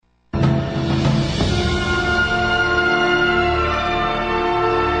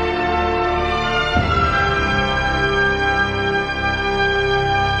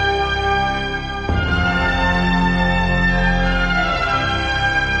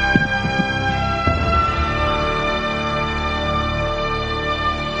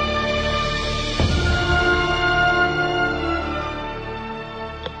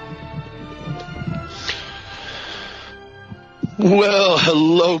Well,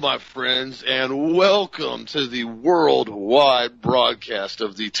 hello, my friends, and welcome to the worldwide broadcast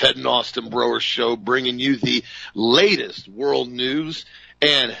of the Ted and Austin Broer Show, bringing you the latest world news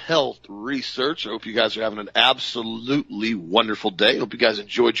and health research. I hope you guys are having an absolutely wonderful day. I hope you guys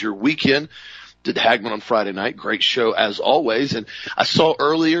enjoyed your weekend. Did Hagman on Friday night. Great show as always. And I saw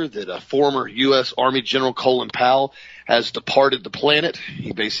earlier that a former U.S. Army General Colin Powell has departed the planet.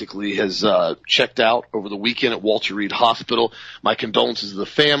 He basically has checked out over the weekend at Walter Reed Hospital. My condolences to the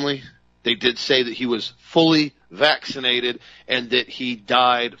family. They did say that he was fully vaccinated and that he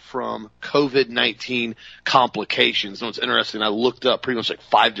died from COVID-19 complications. And what's interesting, I looked up pretty much like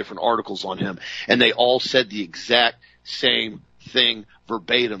 5 different articles on him, and they all said the exact same thing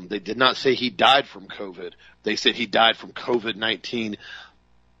verbatim. They did not say he died from COVID. They said he died from COVID-19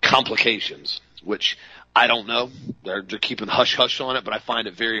 complications, which I don't know. They're keeping hush-hush on it, but I find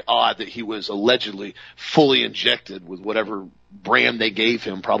it very odd that he was allegedly fully injected with whatever brand they gave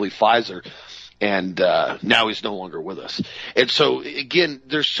him, probably Pfizer, and now he's no longer with us. And so, again,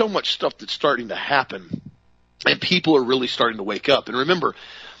 there's so much stuff that's starting to happen, and people are really starting to wake up. And remember,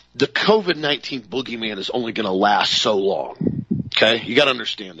 the COVID-19 boogeyman is only going to last so long, okay? You got to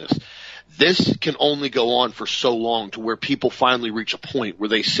understand this. This can only go on for so long to where people finally reach a point where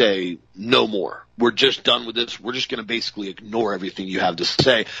they say, no more. We're just done with this. We're just going to basically ignore everything you have to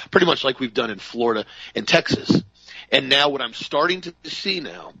say, pretty much like we've done in Florida and Texas. And now what I'm starting to see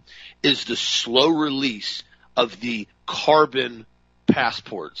now is the slow release of the carbon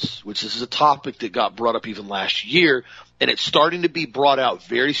passports, which is a topic that got brought up even last year, and it's starting to be brought out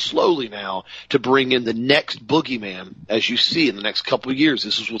very slowly now to bring in the next boogeyman. As you see in the next couple of years,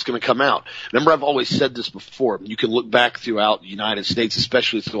 this is what's going to come out. Remember, I've always said this before. You can look back throughout the United States,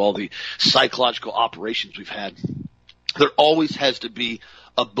 especially through all the psychological operations we've had. There always has to be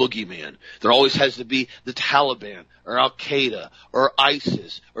a boogeyman. There always has to be the Taliban or Al-Qaeda or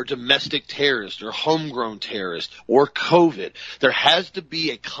ISIS or domestic terrorists or homegrown terrorists or COVID. There has to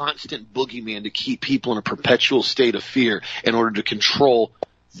be a constant boogeyman to keep people in a perpetual state of fear in order to control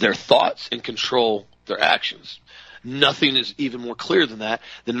their thoughts and control their actions. Nothing is even more clear than that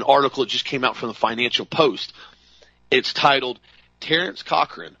than an article that just came out from the Financial Post. It's titled, Terrence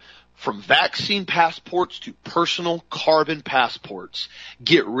Cochran, From Vaccine Passports to Personal Carbon Passports,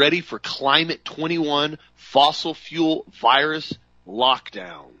 Get Ready for Climate 21 Fossil Fuel Virus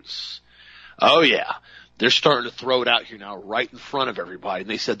Lockdowns. Oh, yeah. They're starting to throw it out here now right in front of everybody. And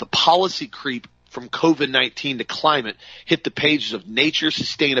they said the policy creep from COVID-19 to climate hit the pages of Nature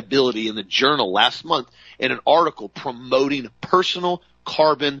Sustainability in the Journal last month in an article promoting personal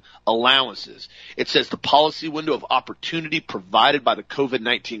carbon allowances. It says the policy window of opportunity provided by the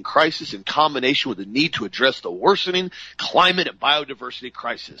COVID-19 crisis in combination with the need to address the worsening climate and biodiversity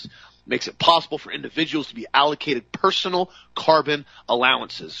crisis makes it possible for individuals to be allocated personal carbon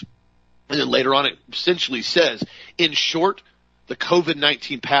allowances. And then later on it essentially says, in short, the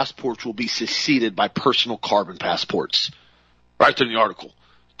COVID-19 passports will be succeeded by personal carbon passports. Right there in the article.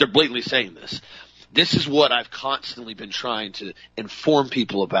 They're blatantly saying this. This is what I've constantly been trying to inform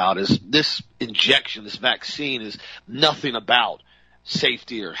people about, is this injection, this vaccine is nothing about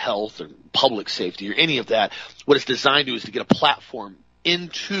safety or health or public safety or any of that. What it's designed to do is to get a platform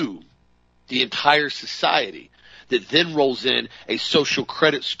into the entire society that then rolls in a social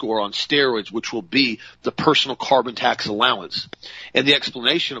credit score on steroids, which will be the personal carbon tax allowance. And the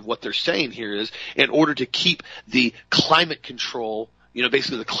explanation of what they're saying here is, in order to keep the climate control,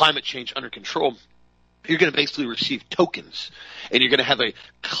 basically the climate change under control, you're going to basically receive tokens, and you're going to have a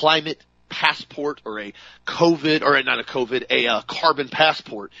climate passport or a carbon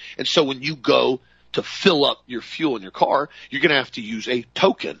passport. And so when you go to fill up your fuel in your car, you're going to have to use a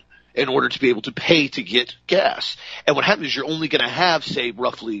token in order to be able to pay to get gas. And what happens is you're only going to have, say,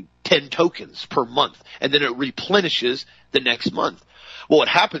 roughly 10 tokens per month, and then it replenishes the next month. Well, what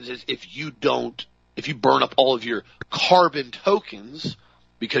happens is if you burn up all of your carbon tokens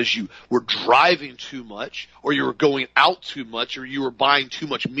because you were driving too much, or you were going out too much, or you were buying too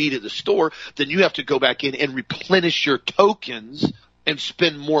much meat at the store, then you have to go back in and replenish your tokens and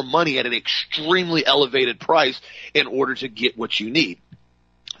spend more money at an extremely elevated price in order to get what you need.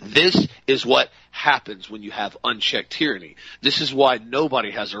 This is what happens when you have unchecked tyranny. This is why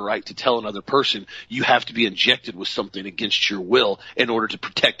nobody has a right to tell another person you have to be injected with something against your will in order to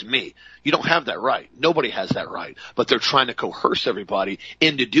protect me. You don't have that right. Nobody has that right. But they're trying to coerce everybody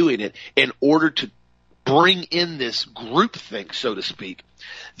into doing it in order to bring in this groupthink, so to speak,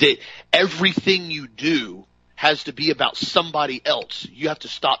 that everything you do has to be about somebody else. You have to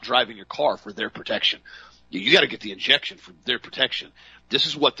stop driving your car for their protection. You got to get the injection for their protection. This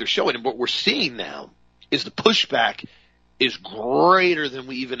is what they're showing. And what we're seeing now is the pushback is greater than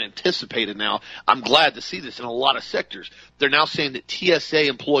we even anticipated now. I'm glad to see this in a lot of sectors. They're now saying that TSA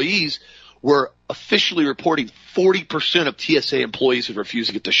employees were officially reporting 40% of TSA employees had refused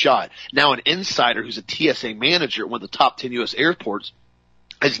to get the shot. Now an insider who's a TSA manager at one of the top 10 U.S. airports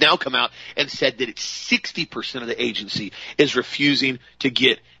has now come out and said that it's 60% of the agency is refusing to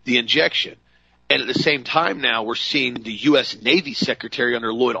get the injection. And at the same time now, we're seeing the U.S. Navy Secretary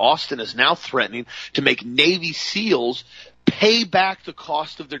under Lloyd Austin is now threatening to make Navy SEALs pay back the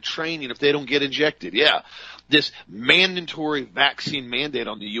cost of their training if they don't get injected. Yeah, this mandatory vaccine mandate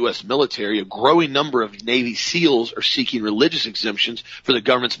on the U.S. military, a growing number of Navy SEALs are seeking religious exemptions for the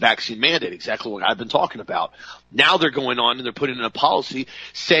government's vaccine mandate, exactly what I've been talking about. Now they're going on and they're putting in a policy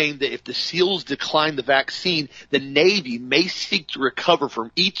saying that if the SEALs decline the vaccine, the Navy may seek to recover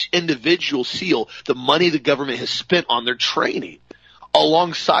from each individual SEAL the money the government has spent on their training.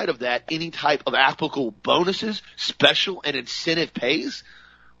 Alongside of that, any type of applicable bonuses, special and incentive pays.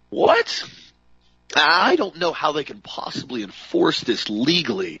 What? I don't know how they can possibly enforce this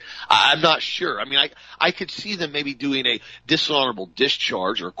legally. I'm not sure. I mean, I could see them maybe doing a dishonorable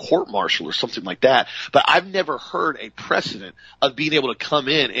discharge or a court-martial or something like that, but I've never heard a precedent of being able to come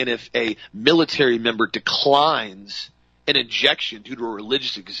in and if a military member declines an injection due to a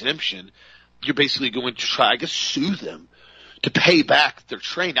religious exemption, you're basically going to try, I guess, sue them to pay back their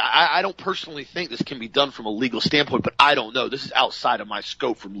training. I don't personally think this can be done from a legal standpoint, but I don't know. This is outside of my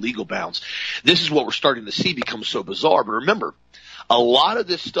scope from legal bounds. This is what we're starting to see become so bizarre. But remember, a lot of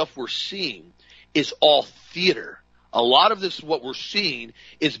this stuff we're seeing is all theater. A lot of this, what we're seeing,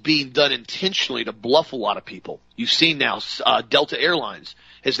 is being done intentionally to bluff a lot of people. You've seen now Delta Airlines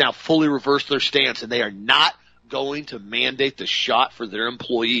has now fully reversed their stance, and they are not going to mandate the shot for their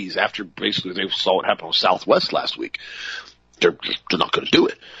employees after basically they saw what happened with Southwest last week. They're not going to do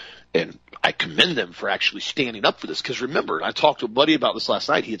it. And I commend them for actually standing up for this. Because remember, I talked to a buddy about this last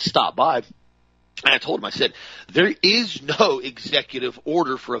night. He had stopped by. And I told him, I said, there is no executive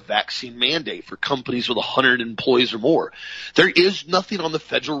order for a vaccine mandate for companies with 100 employees or more. There is nothing on the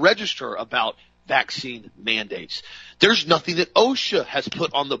Federal Register about vaccine mandates. There's nothing that OSHA has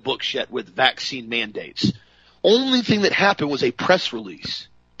put on the books yet with vaccine mandates. Only thing that happened was a press release.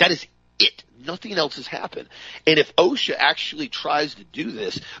 That is it. Nothing else has happened. And if OSHA actually tries to do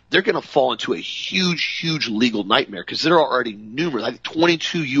this, they're going to fall into a huge, huge legal nightmare because there are already numerous, I think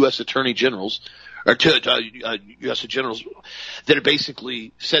 22 U.S. attorney generals or U.S. generals that have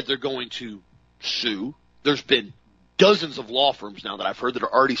basically said they're going to sue. There's been dozens of law firms now that I've heard that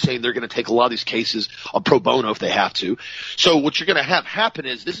are already saying they're going to take a lot of these cases on pro bono if they have to. So what you're going to have happen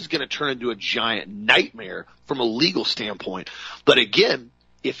is this is going to turn into a giant nightmare from a legal standpoint. But again,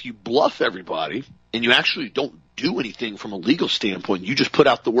 if you bluff everybody and you actually don't do anything from a legal standpoint, you just put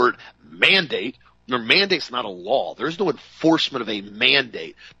out the word mandate. Your mandate's not a law. There's no enforcement of a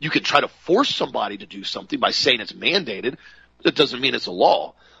mandate. You can try to force somebody to do something by saying it's mandated. That doesn't mean it's a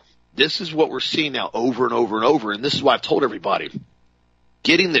law. This is what we're seeing now over and over and over, and this is why I've told everybody,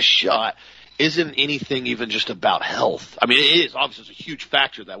 getting the shot isn't anything even just about health. I mean, it is. Obviously, it's a huge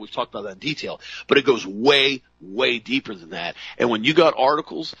factor that we've talked about that in detail, but it goes way, way deeper than that. And when you got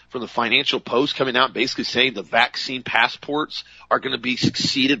articles from the Financial Post coming out basically saying the vaccine passports are going to be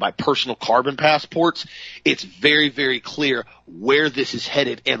succeeded by personal carbon passports, it's very, very clear where this is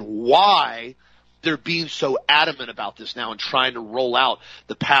headed and why they're being so adamant about this now and trying to roll out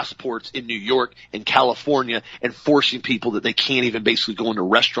the passports in New York and California and forcing people that they can't even basically go into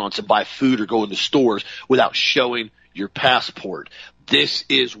restaurants and buy food or go into stores without showing your passport. This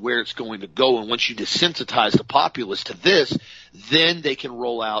is where it's going to go. And once you desensitize the populace to this, then they can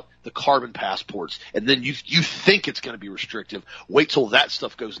roll out the carbon passports. And then you think it's going to be restrictive. Wait till that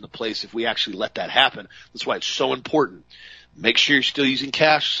stuff goes into place if we actually let that happen. That's why it's so important. Make sure you're still using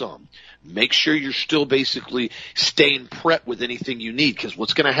cash some. Make sure you're still basically staying prepped with anything you need, because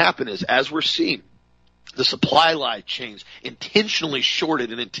what's going to happen is, as we're seeing, the supply line chains intentionally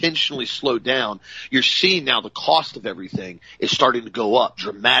shorted and intentionally slowed down. You're seeing now the cost of everything is starting to go up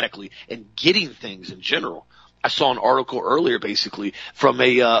dramatically, and getting things in general. I saw an article earlier basically from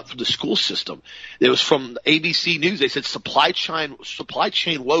the school system. It was from ABC News. They said supply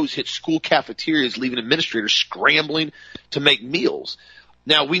chain woes hit school cafeterias, leaving administrators scrambling to make meals.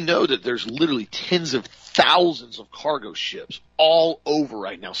 Now, we know that there's literally tens of thousands of cargo ships all over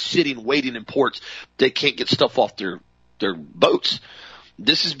right now sitting, waiting in ports. They can't get stuff off their boats.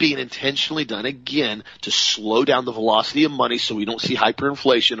 This is being intentionally done, again, to slow down the velocity of money so we don't see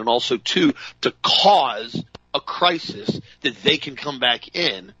hyperinflation, and also, two, to cause a crisis that they can come back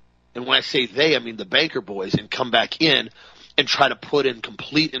in. And when I say they, I mean the banker boys, and come back in and try to put in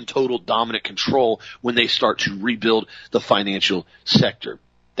complete and total dominant control when they start to rebuild the financial sector.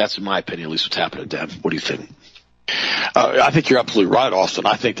 That's, in my opinion, at least what's happening, Dan. What do you think? I think you're absolutely right, Austin.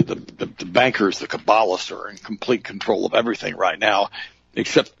 I think that the bankers, the Kabbalists, are in complete control of everything right now,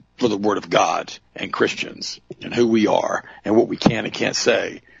 except for the Word of God and Christians and who we are and what we can and can't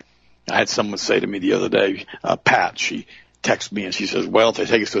say. I had someone say to me the other day, Pat, she texted me and she says, well, if they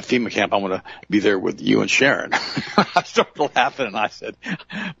take us to a FEMA camp, I'm going to be there with you and Sharon. I started laughing and I said,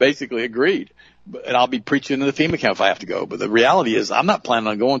 basically agreed. And I'll be preaching in the FEMA camp if I have to go. But the reality is I'm not planning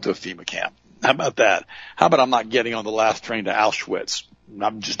on going to a FEMA camp. How about that? How about I'm not getting on the last train to Auschwitz?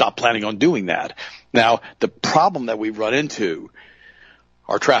 I'm just not planning on doing that. Now, the problem that we run into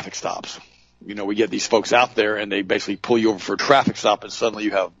are traffic stops. You know, we get these folks out there and they basically pull you over for a traffic stop and suddenly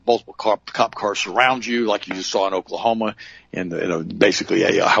you have multiple cop cars surround you like you just saw in Oklahoma and basically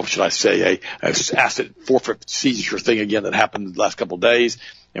a asset forfeit seizure thing again that happened the last couple of days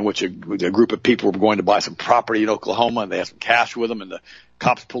in which a group of people were going to buy some property in Oklahoma and they had some cash with them and the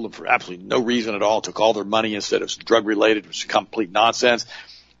cops pulled them for absolutely no reason at all, took all their money instead of drug related, which is complete nonsense.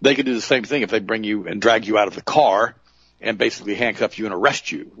 They could do the same thing if they bring you and drag you out of the car and basically handcuff you and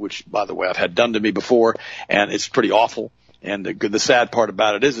arrest you, which, by the way, I've had done to me before, and it's pretty awful. And the sad part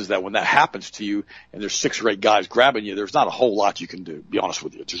about it is that when that happens to you and there's 6 or 8 guys grabbing you, there's not a whole lot you can do, to be honest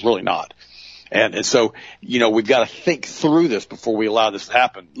with you. It's just really not. And so, you know, we've got to think through this before we allow this to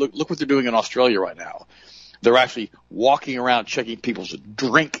happen. Look what they're doing in Australia right now. They're actually walking around checking people's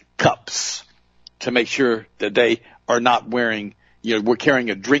drink cups to make sure that they are not wearing, you know, we're carrying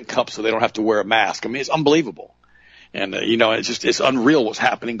a drink cup so they don't have to wear a mask. I mean, it's unbelievable. And, you know, it's unreal what's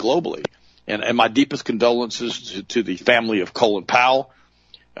happening globally. And my deepest condolences to the family of Colin Powell.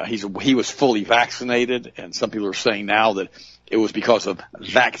 He was fully vaccinated, and some people are saying now that it was because of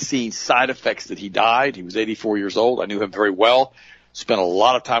vaccine side effects that he died. He was 84 years old. I knew him very well. Spent a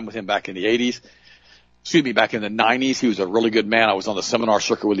lot of time with him back in the 80s. Back in the 90s. He was a really good man. I was on the seminar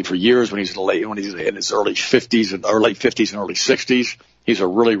circuit with him for years when he's in his early 50s and early 60s. He's a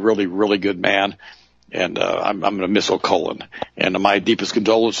really, really, really good man. And I'm going to miss O'Colin. And my deepest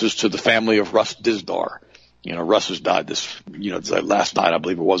condolences to the family of Russ Dizdar. You know, Russ has died last night, I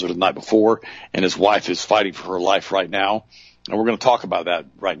believe it was, or the night before. And his wife is fighting for her life right now. And we're going to talk about that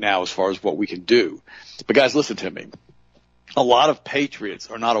right now as far as what we can do. But guys, listen to me. A lot of patriots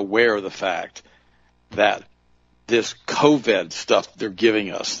are not aware of the fact that this COVID stuff they're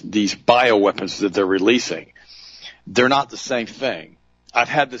giving us, these bioweapons that they're releasing, they're not the same thing. I've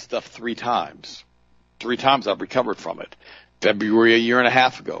had this stuff 3 times. 3 times I've recovered from it. February a year and a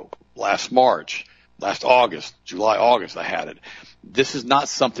half ago, last March, last August, July, August, I had it. This is not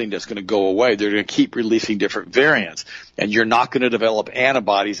something that's going to go away. They're going to keep releasing different variants, and you're not going to develop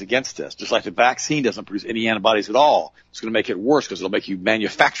antibodies against this. Just like the vaccine doesn't produce any antibodies at all. It's going to make it worse because it'll make you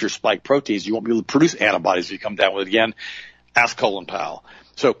manufacture spike proteins. You won't be able to produce antibodies if you come down with it again. Ask Colin Powell.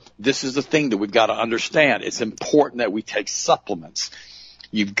 So this is the thing that we've got to understand. It's important that we take supplements.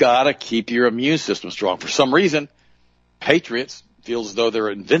 You've got to keep your immune system strong. For some reason, patriots feel as though they're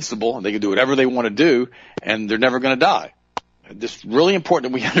invincible and they can do whatever they want to do and they're never going to die. It's really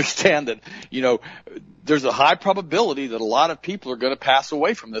important that we understand that, you know, there's a high probability that a lot of people are going to pass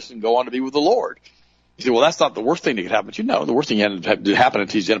away from this and go on to be with the Lord. You say, well, that's not the worst thing that could happen. But you know, the worst thing that could happen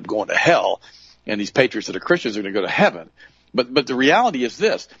is you end up going to hell, and these patriots that are Christians are going to go to heaven. But the reality is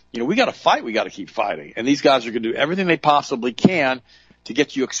this, you know, we got to fight. We got to keep fighting. And these guys are going to do everything they possibly can to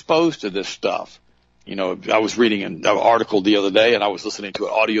get you exposed to this stuff. You know, I was reading an article the other day and I was listening to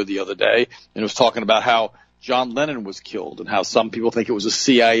an audio the other day and it was talking about how John Lennon was killed and how some people think it was a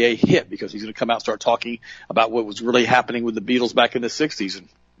CIA hit because he's going to come out and start talking about what was really happening with the Beatles back in the 60s. And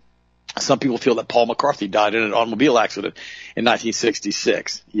some people feel that Paul McCartney died in an automobile accident in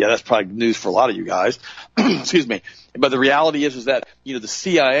 1966. Yeah, that's probably news for a lot of you guys. Excuse me. But the reality is that, you know, the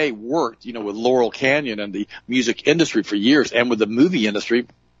CIA worked, you know, with Laurel Canyon and the music industry for years and with the movie industry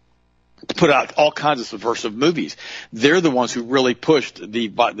to put out all kinds of subversive movies. They're the ones who really pushed the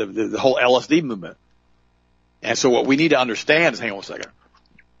whole LSD movement. And so what we need to understand is, hang on a second.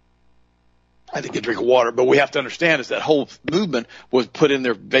 I think a drink of water, but we have to understand is that whole movement was put in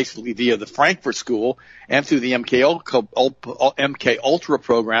there basically via the Frankfurt School and through the MK Ultra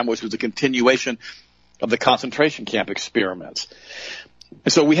program, which was a continuation of the concentration camp experiments.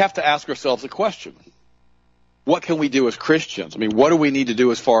 And so we have to ask ourselves a question. What can we do as Christians? I mean, what do we need to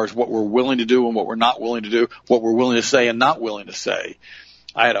do as far as what we're willing to do and what we're not willing to do, what we're willing to say and not willing to say?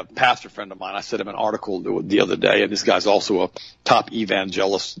 I had a pastor friend of mine. I sent him an article the other day, and this guy's also a top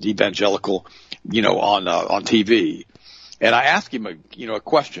evangelical, you know, on TV. And I asked him a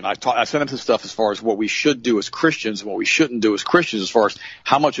question. I sent him some stuff as far as what we should do as Christians and what we shouldn't do as Christians, as far as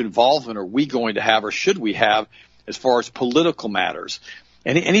how much involvement are we going to have or should we have as far as political matters.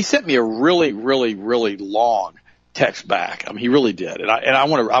 And he sent me a really, really, really long text back. I mean, he really did. And I'm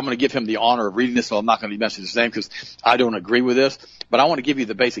going to give him the honor of reading this, so I'm not going to mention his name because I don't agree with this. But I want to give you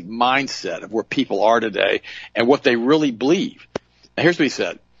the basic mindset of where people are today and what they really believe. Now, here's what he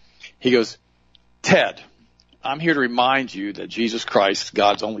said. He goes, Ted, I'm here to remind you that Jesus Christ,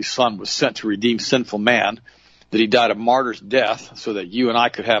 God's only Son, was sent to redeem sinful man, that he died a martyr's death so that you and I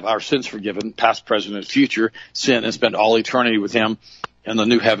could have our sins forgiven, past, present, and future, sin, and spend all eternity with him in the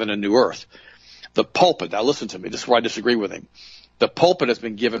new heaven and new earth. The pulpit, now listen to me, this is where I disagree with him. The pulpit has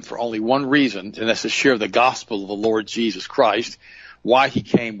been given for only one reason, and that's to share the gospel of the Lord Jesus Christ, why he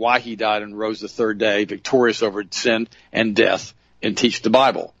came, why he died and rose the third day, victorious over sin and death, and teach the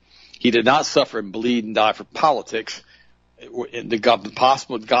Bible. He did not suffer and bleed and die for politics. The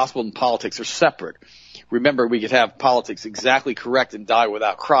gospel and politics are separate. Remember, we could have politics exactly correct and die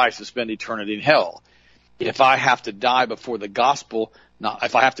without Christ and spend eternity in hell. If I have to die before the gospel,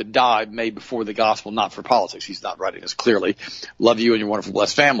 if I have to die made before the gospel, not for politics. He's not writing this clearly. Love you and your wonderful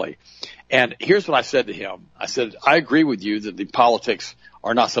blessed family. And here's what I said to him. I said, I agree with you that the politics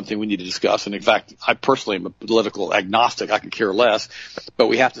are not something we need to discuss. And in fact, I personally am a political agnostic. I could care less. But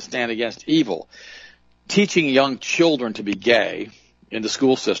we have to stand against evil. Teaching young children to be gay in the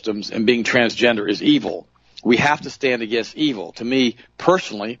school systems and being transgender is evil. We have to stand against evil. To me,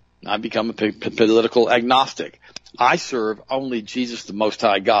 personally, I've become a political agnostic. I serve only Jesus, the Most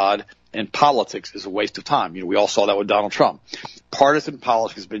High God, and politics is a waste of time. We all saw that with Donald Trump. Partisan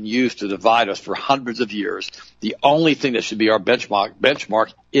politics has been used to divide us for hundreds of years. The only thing that should be our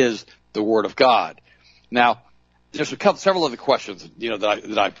benchmark is the Word of God. Now, there's several other questions,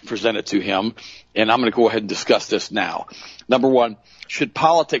 that I presented to him, and I'm going to go ahead and discuss this now. Number one, should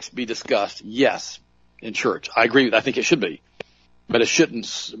politics be discussed? Yes, in church. I agree. I think it should be. But it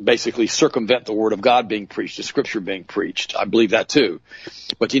shouldn't basically circumvent the Word of God being preached, the Scripture being preached. I believe that too.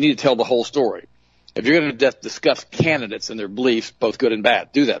 But you need to tell the whole story. If you're going to discuss candidates and their beliefs, both good and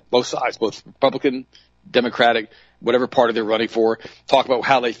bad, do that. Both sides, both Republican, Democratic, whatever party they're running for. Talk about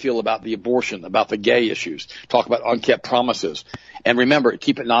how they feel about the abortion, about the gay issues. Talk about unkept promises. And remember,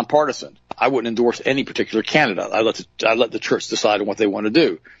 keep it nonpartisan. I wouldn't endorse any particular candidate. I let the church decide on what they want to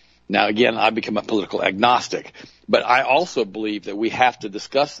do. Now, again, I become a political agnostic. But I also believe that we have to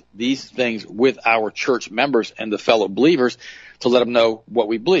discuss these things with our church members and the fellow believers to let them know what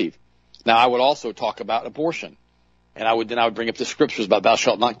we believe. Now, I would also talk about abortion. And I would bring up the scriptures about thou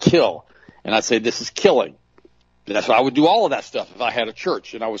shalt not kill. And I'd say this is killing. That's why I would do all of that stuff if I had a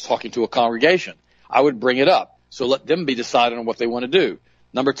church and I was talking to a congregation. I would bring it up. So let them be decided on what they want to do.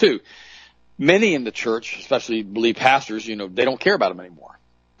 Number two, many in the church, especially believe pastors, they don't care about them anymore.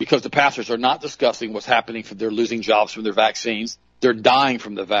 Because the pastors are not discussing what's happening. They're losing jobs from their vaccines. They're dying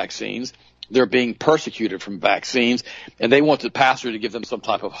from the vaccines. They're being persecuted from vaccines. And they want the pastor to give them some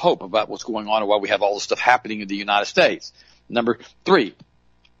type of hope about what's going on and why we have all this stuff happening in the United States. Number three,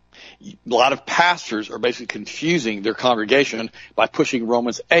 a lot of pastors are basically confusing their congregation by pushing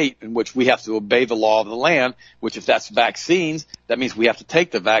Romans 8, in which we have to obey the law of the land, which if that's vaccines, that means we have to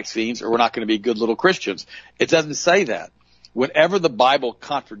take the vaccines or we're not going to be good little Christians. It doesn't say that. Whenever the Bible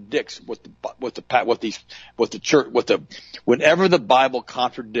contradicts whenever the Bible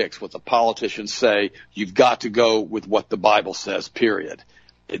contradicts what the politicians say, you've got to go with what the Bible says, period.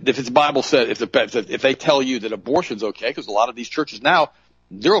 If it's Bible said, if they tell you that abortion's okay, because a lot of these churches now,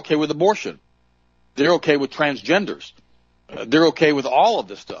 they're okay with abortion. They're okay with transgenders. They're okay with all of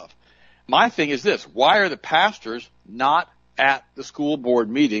this stuff. My thing is this: why are the pastors not at the school board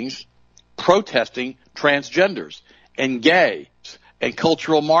meetings protesting transgenders and gay and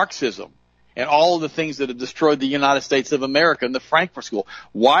cultural Marxism and all of the things that have destroyed the United States of America and the Frankfurt School?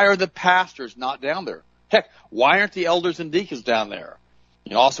 Why are the pastors not down there? Heck, why aren't the elders and deacons down there?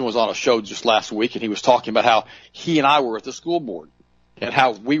 Austin was on a show just last week, and he was talking about how he and I were at the school board and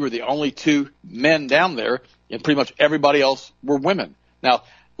how we were the only two men down there, and pretty much everybody else were women. Now,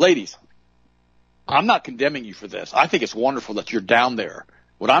 ladies, I'm not condemning you for this. I think it's wonderful that you're down there.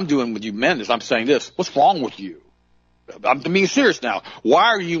 What I'm doing with you men is I'm saying this: what's wrong with you? I'm being serious now. Why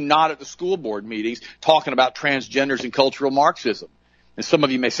are you not at the school board meetings talking about transgenders and cultural Marxism? And some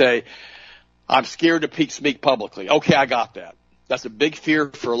of you may say, I'm scared to speak publicly. Okay, I got that. That's a big fear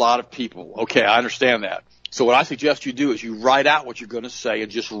for a lot of people. Okay, I understand that. So what I suggest you do is you write out what you're going to say and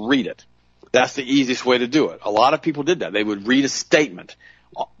just read it. That's the easiest way to do it. A lot of people did that. They would read a statement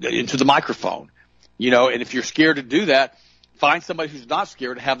into the microphone. And if you're scared to do that, find somebody who's not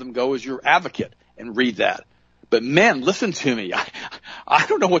scared and have them go as your advocate and read that. But men, listen to me. I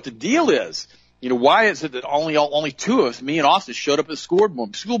don't know what the deal is. Why is it that only two of us, me and Austin, showed up at the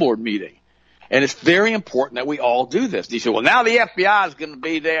school board meeting? And it's very important that we all do this. And he said, well, now the FBI is going to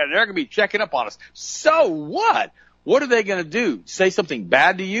be there, and they're going to be checking up on us. So what? What are they going to do? Say something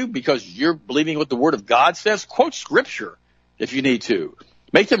bad to you because you're believing what the Word of God says? Quote Scripture if you need to.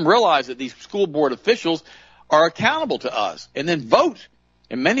 Make them realize that these school board officials are accountable to us, and then vote.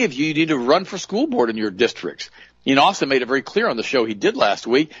 And many of you need to run for school board in your districts. Austin made it very clear on the show he did last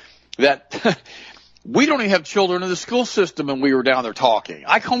week that we don't even have children in the school system, and we were down there talking.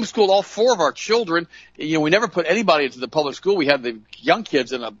 I homeschooled all four of our children. We never put anybody into the public school. We had the young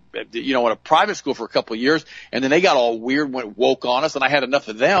kids in a private school for a couple of years, and then they got all weird, went woke on us, and I had enough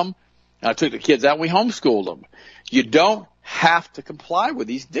of them. And I took the kids out and we homeschooled them. You don't have to comply with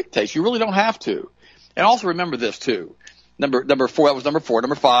these dictates. You really don't have to. And also remember this too. Number 4, that was number 4.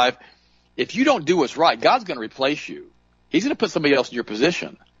 Number 5, if you don't do what's right, God's going to replace you. He's going to put somebody else in your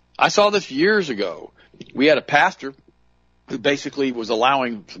position. I saw this years ago. We had a pastor who basically was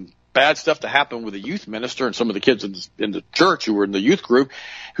allowing some bad stuff to happen with a youth minister and some of the kids in the church who were in the youth group,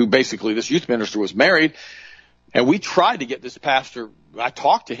 who basically this youth minister was married. And we tried to get this pastor. I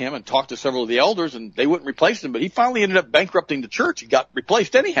talked to him and talked to several of the elders, and they wouldn't replace him. But he finally ended up bankrupting the church. He got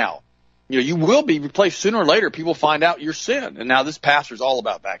replaced anyhow. You will be replaced sooner or later. People find out your sin. And now this pastor's all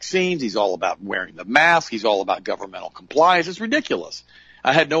about vaccines. He's all about wearing the mask. He's all about governmental compliance. It's ridiculous.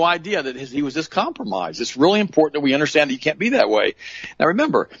 I had no idea that he was this compromised. It's really important that we understand that you can't be that way. Now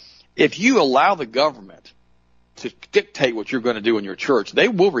remember, if you allow the government to dictate what you're going to do in your church, they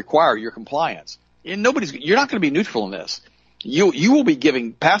will require your compliance. And you're not going to be neutral in this. You will be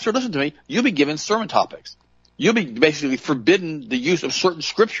giving, Pastor, listen to me, you'll be given sermon topics. You'll be basically forbidden the use of certain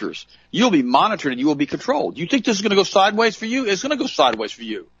scriptures. You'll be monitored and you will be controlled. You think this is going to go sideways for you? It's going to go sideways for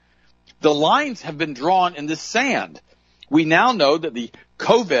you. The lines have been drawn in the sand. We now know that the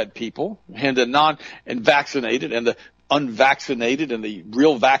COVID people and the non-vaccinated and the unvaccinated and the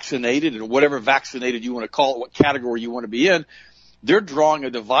real vaccinated and whatever vaccinated you want to call it, what category you want to be in, they're drawing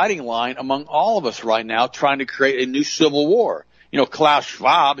a dividing line among all of us right now, trying to create a new civil war. Klaus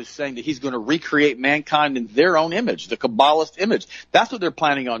Schwab is saying that he's going to recreate mankind in their own image, the Kabbalist image. That's what they're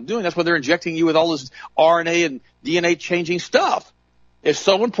planning on doing. That's why they're injecting you with all this RNA and DNA changing stuff. It's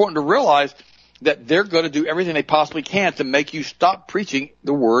so important to realize that they're going to do everything they possibly can to make you stop preaching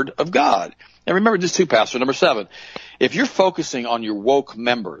the Word of God. And remember this too, Pastor, number 7. If you're focusing on your woke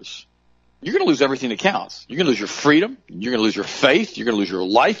members, you're going to lose everything that counts. You're going to lose your freedom. You're going to lose your faith. You're going to lose your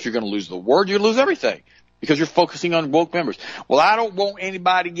life. You're going to lose the Word. You're going to lose everything because you're focusing on woke members. Well, I don't want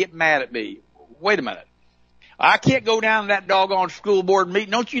anybody to get mad at me. Wait a minute. I can't go down to that doggone school board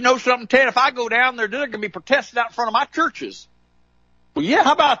meeting. Don't you know something, Ted? If I go down there, they're going to be protesting out in front of my churches. Well, yeah,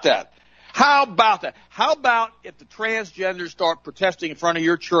 how about that? How about that? How about if the transgenders start protesting in front of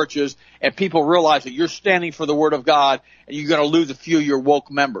your churches and people realize that you're standing for the Word of God and you're going to lose a few of your woke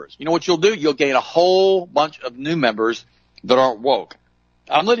members? You know what you'll do? You'll gain a whole bunch of new members that aren't woke.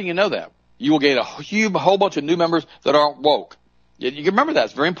 I'm letting you know that. You will gain a whole bunch of new members that aren't woke. You can remember that.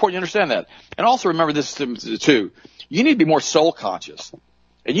 It's very important you understand that. And also remember this too. You need to be more soul conscious.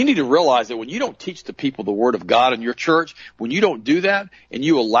 And you need to realize that when you don't teach the people the Word of God in your church, when you don't do that and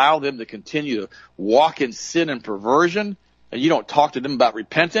you allow them to continue to walk in sin and perversion and you don't talk to them about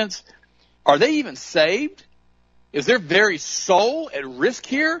repentance, are they even saved? Is their very soul at risk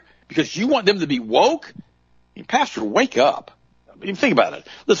here because you want them to be woke? I mean, Pastor, wake up. I mean, think about it.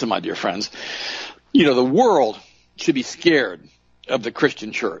 Listen, my dear friends, the world should be scared of the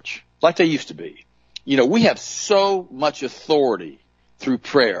Christian church like they used to be. We have so much authority through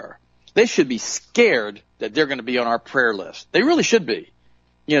prayer. They should be scared that they're going to be on our prayer list. They really should be.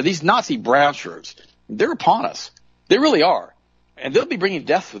 These Nazi brown shirts, they're upon us. They really are. And they'll be bringing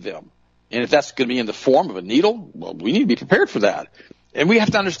death with them. And if that's going to be in the form of a needle, well, we need to be prepared for that. And we have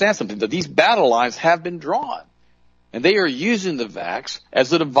to understand something, that these battle lines have been drawn. And they are using the vax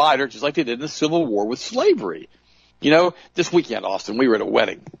as a divider, just like they did in the Civil War with slavery. This weekend, Austin, we were at a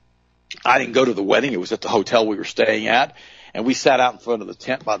wedding. I didn't go to the wedding. It was at the hotel we were staying at. And we sat out in front of the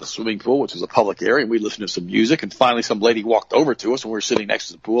tent by the swimming pool, which was a public area, and we listened to some music. And finally, some lady walked over to us, and we were sitting next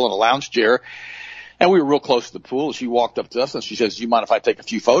to the pool in a lounge chair. And we were real close to the pool. And she walked up to us, and she says, "Do you mind if I take a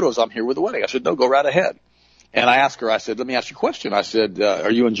few photos? I'm here with the wedding." I said, "No, go right ahead." And I asked her, I said, "Let me ask you a question." I said,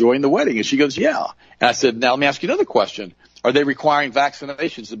 "Are you enjoying the wedding?" And she goes, "Yeah." And I said, "Now, let me ask you another question. Are they requiring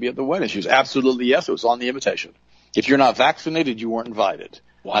vaccinations to be at the wedding?" She was absolutely yes. It was on the invitation. If you're not vaccinated, you weren't invited.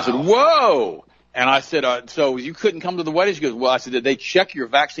 Wow. I said, "Whoa." And I said, "So you couldn't come to the wedding?" She goes, "Well," I said, "Did they check your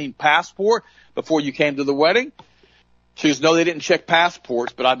vaccine passport before you came to the wedding?" She goes, no, they didn't check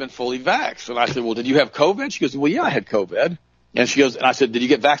passports, but I've been fully vaxxed. And I said, well, did you have COVID? She goes, well, yeah, I had COVID. And she goes, and I said, did you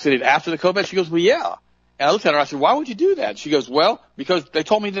get vaccinated after the COVID? She goes, well, yeah. And I looked at her, I said, why would you do that? She goes, well, because they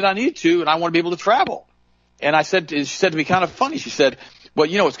told me that I needed to, and I want to be able to travel. And she said to me kind of funny, she said, well,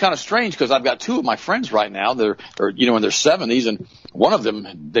 it's kind of strange because I've got two of my friends right now. They're in their 70s, and one of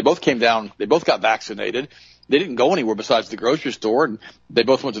them, they both got vaccinated. They didn't go anywhere besides the grocery store, and they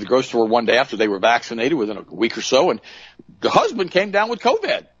both went to the grocery store one day after they were vaccinated within a week or so, and the husband came down with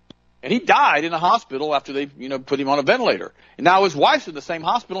COVID. And he died in a hospital after they, put him on a ventilator. And now his wife's in the same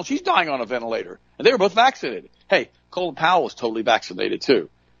hospital, and she's dying on a ventilator. And they were both vaccinated. Hey, Colin Powell was totally vaccinated too.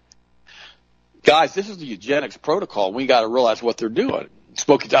 Guys, this is the eugenics protocol. We got to realize what they're doing.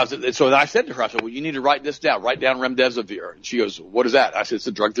 So I said to her, I said, well, you need to write this down. Write down remdesivir. And she goes, what is that? I said, it's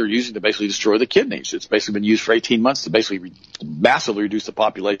a drug they're using to basically destroy the kidneys. It's basically been used for 18 months to basically massively reduce the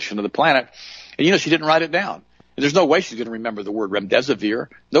population of the planet. And, she didn't write it down. And there's no way she's going to remember the word remdesivir.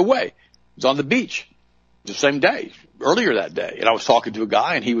 No way. It was on the beach the same day, earlier that day. And I was talking to a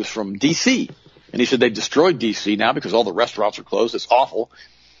guy, and he was from D.C. And he said they destroyed D.C. now because all the restaurants are closed. It's awful.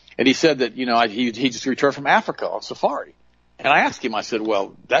 And he said that, he just returned from Africa on safari. And I asked him, I said,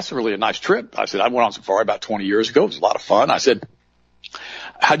 well, that's really a nice trip. I said, I went on safari about 20 years ago. It was a lot of fun. I said,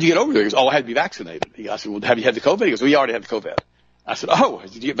 how'd you get over there? He goes, I had to be vaccinated. I said, well, have you had the COVID? He goes, well, you already had the COVID. I said,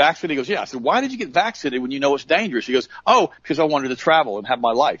 did you get vaccinated? He goes, yeah. I said, why did you get vaccinated when you know it's dangerous? He goes, because I wanted to travel and have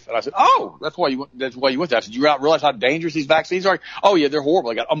my life. And I said, that's why you went there. I said, you realize how dangerous these vaccines are? Oh, yeah, they're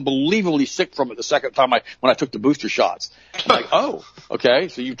horrible. I got unbelievably sick from it the second time when I took the booster shots. I'm like, okay.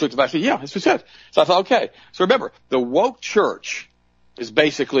 So you took the vaccine? Yeah, that's what it said. So I thought, okay. So remember, the woke church is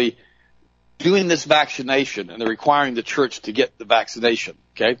basically doing this vaccination, and they're requiring the church to get the vaccination.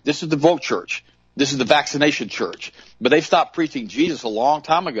 Okay. This is the woke church. This is the vaccination church. But they've stopped preaching Jesus a long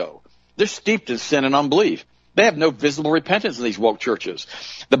time ago. They're steeped in sin and unbelief. They have no visible repentance in these woke churches.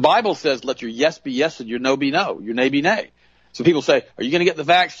 The Bible says, let your yes be yes and your no be no, your nay be nay. So people say, are you going to get the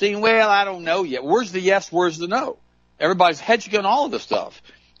vaccine? Well, I don't know yet. Where's the yes? Where's the no? Everybody's hedging on all of this stuff.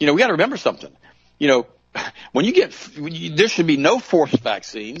 We got to remember something. There should be no forced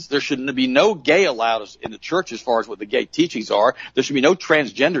vaccines. There should be no gay allowed in the church as far as what the gay teachings are. There should be no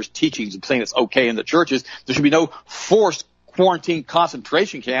transgenders teachings saying it's okay in the churches. There should be no forced quarantine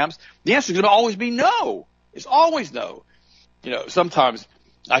concentration camps. The answer is going to always be no. It's always no. Sometimes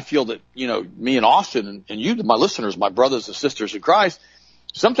I feel that, me and Austin and you, my listeners, my brothers and sisters in Christ,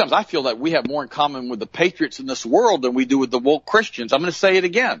 sometimes I feel that we have more in common with the patriots in this world than we do with the woke Christians. I'm going to say it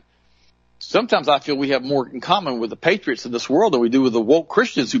again. Sometimes I feel we have more in common with the patriots in this world than we do with the woke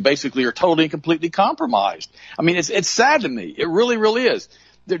Christians who basically are totally and completely compromised. I mean, it's sad to me. It really, really is.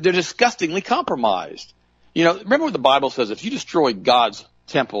 They're disgustingly compromised. Remember what the Bible says, if you destroy God's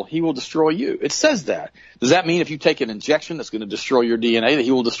temple, he will destroy you. It says that. Does that mean if you take an injection that's going to destroy your DNA that he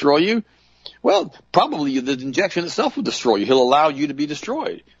will destroy you? Well, probably the injection itself will destroy you. He'll allow you to be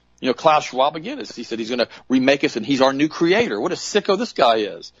destroyed. Klaus Schwab again, he said he's going to remake us and he's our new creator. What a sicko this guy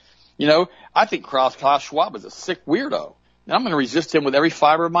is. I think Klaus Schwab is a sick weirdo, and I'm going to resist him with every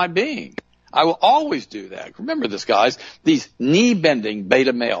fiber of my being. I will always do that. Remember this, guys. These knee-bending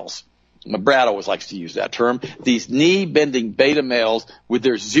beta males, Brad always likes to use that term, these knee-bending beta males with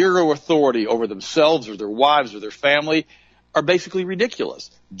their zero authority over themselves or their wives or their family are basically ridiculous.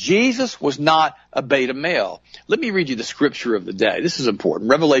 Jesus was not a beta male. Let me read you the scripture of the day. This is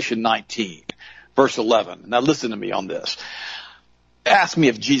important. Revelation 19, verse 11. Now listen to me on this. Ask me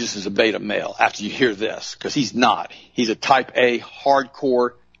if Jesus is a beta male after you hear this, because he's not. He's a type A,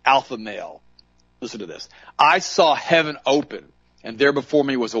 hardcore alpha male. Listen to this. I saw heaven open, and there before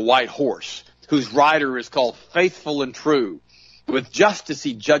me was a white horse, whose rider is called Faithful and True. With justice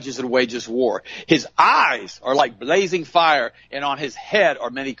he judges and wages war. His eyes are like blazing fire, and on his head are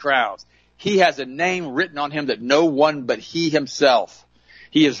many crowns. He has a name written on him that no one but he himself.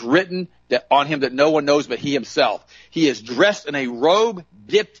 He is written that on him that no one knows but he himself. He is dressed in a robe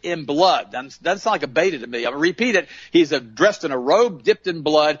dipped in blood. That doesn't sound like a beta to me. I'm going to repeat it. He's dressed in a robe dipped in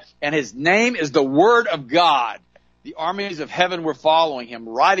blood, and his name is the Word of God. The armies of heaven were following him,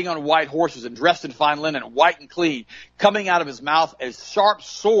 riding on white horses and dressed in fine linen, white and clean. Coming out of his mouth a sharp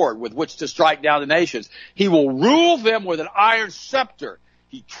sword with which to strike down the nations. He will rule them with an iron scepter.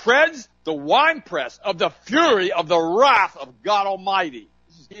 He treads the winepress of the fury of the wrath of God Almighty.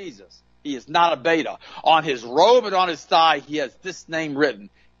 This is Jesus. He is not a beta. On his robe and on his thigh, he has this name written,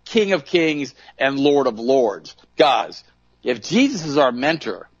 King of Kings and Lord of Lords. Guys, if Jesus is our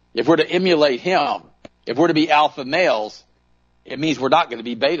mentor, if we're to emulate him, if we're to be alpha males, it means we're not going to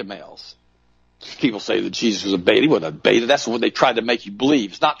be beta males. People say that Jesus was a beta. He wasn't a beta. That's what they tried to make you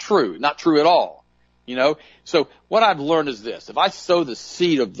believe. It's not true. Not true at all. So what I've learned is this. If I sow the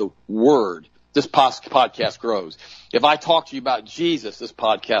seed of the word, this podcast grows. If I talk to you about Jesus, this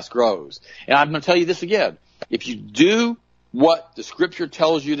podcast grows. And I'm going to tell you this again. If you do what the scripture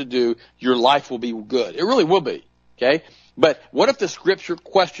tells you to do, your life will be good. It really will be. Okay. But what if the scripture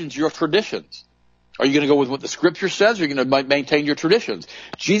questions your traditions? Are you going to go with what the scripture says, or are you going to maintain your traditions?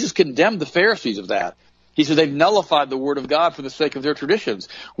 Jesus condemned the Pharisees of that. He said they've nullified the word of God for the sake of their traditions.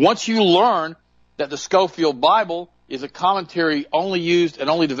 Once you learn that the Schofield Bible is a commentary only used and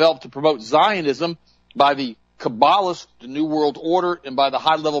only developed to promote Zionism by the Kabbalists, the New World Order, and by the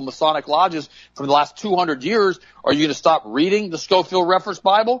high-level Masonic lodges for the last 200 years, are you going to stop reading the Schofield Reference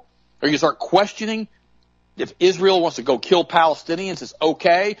Bible? Are you going to start questioning if Israel wants to go kill Palestinians, it's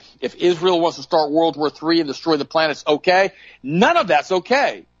okay? If Israel wants to start World War III and destroy the planet, it's okay? None of that's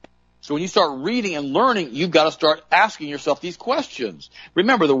okay. So when you start reading and learning, you've got to start asking yourself these questions.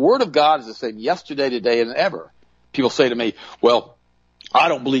 Remember, the Word of God is the same yesterday, today, and ever. People say to me, well, I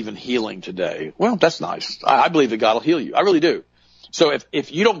don't believe in healing today. Well, that's nice. I believe that God will heal you. I really do. So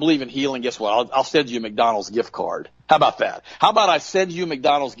if you don't believe in healing, guess what? I'll send you a McDonald's gift card. How about that? How about I send you a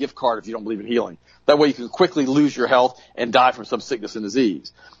McDonald's gift card if you don't believe in healing? That way you can quickly lose your health and die from some sickness and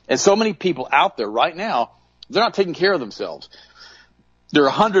disease. And so many people out there right now, they're not taking care of themselves. They're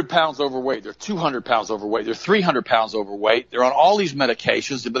 100 pounds overweight. They're 200 pounds overweight. They're 300 pounds overweight. They're on all these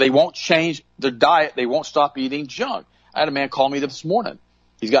medications, but they won't change their diet. They won't stop eating junk. I had a man call me this morning.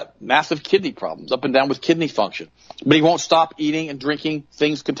 He's got massive kidney problems, up and down with kidney function. But he won't stop eating and drinking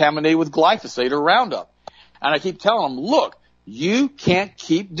things contaminated with glyphosate or Roundup. And I keep telling him, look, you can't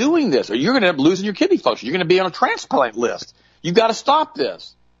keep doing this, or you're going to end up losing your kidney function. You're going to be on a transplant list. You've got to stop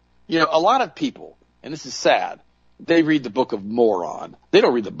this. A lot of people, and this is sad, they read the book of moron. They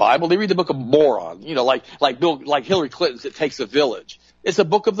don't read the Bible. They read the book of moron. Like Hillary Clinton's It Takes a Village. It's a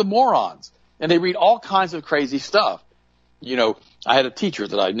book of the morons. And they read all kinds of crazy stuff. I had a teacher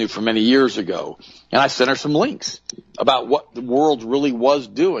that I knew from many years ago, and I sent her some links about what the world really was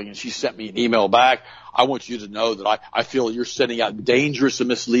doing. And she sent me an email back. I want you to know that I feel you're sending out dangerous and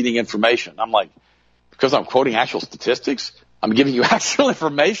misleading information. I'm like, because I'm quoting actual statistics? I'm giving you actual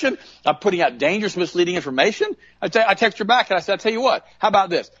information? I'm putting out dangerous, misleading information? I text her back and I said, I'll tell you what, how about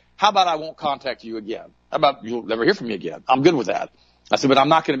this? How about I won't contact you again? How about you'll never hear from me again? I'm good with that. I said, but I'm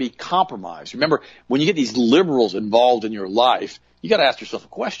not going to be compromised. Remember, when you get these liberals involved in your life, you got to ask yourself a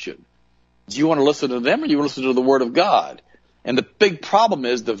question. Do you want to listen to them, or do you want to listen to the Word of God? And the big problem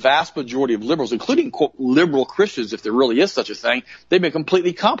is the vast majority of liberals, including, quote, liberal Christians, if there really is such a thing, they've been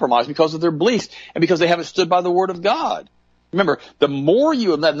completely compromised because of their beliefs and because they haven't stood by the Word of God. Remember, the more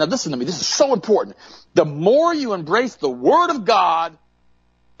you, now listen to me, this is so important. The more you embrace the Word of God,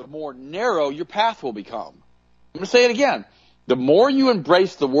 the more narrow your path will become. I'm going to say it again. The more you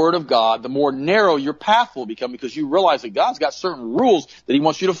embrace the Word of God, the more narrow your path will become, because you realize that God's got certain rules that He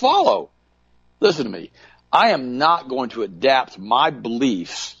wants you to follow. Listen to me. I am not going to adapt my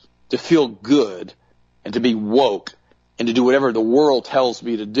beliefs to feel good and to be woke and to do whatever the world tells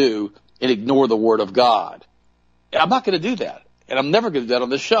me to do and ignore the Word of God. I'm not going to do that, and I'm never going to do that on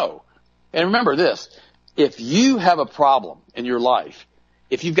this show. And remember this, if you have a problem in your life,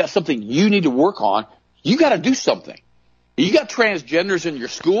 if you've got something you need to work on, you got to do something. You got transgenders in your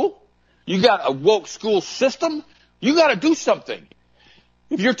school, you got a woke school system, you got to do something.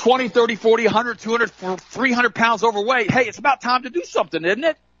 If you're 20, 30, 40, 100, 200, 300 pounds overweight, hey, it's about time to do something, isn't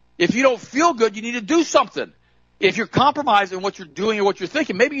it? If you don't feel good, you need to do something. If you're compromising what you're doing and what you're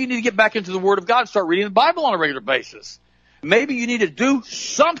thinking, maybe you need to get back into the Word of God and start reading the Bible on a regular basis. Maybe you need to do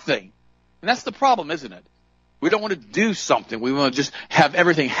something. And that's the problem, isn't it? We don't want to do something. We want to just have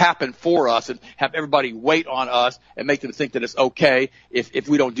everything happen for us and have everybody wait on us and make them think that it's okay if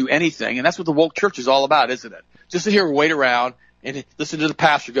we don't do anything. And that's what the woke church is all about, isn't it? Just sit here and wait around and listen to the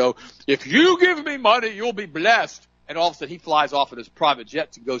pastor go, if you give me money, you'll be blessed. And all of a sudden he flies off in his private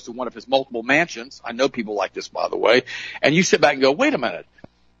jet and goes to one of his multiple mansions. I know people like this, by the way. And you sit back and go, wait a minute.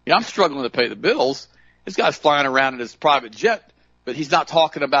 I'm struggling to pay the bills. This guy's flying around in his private jet, but he's not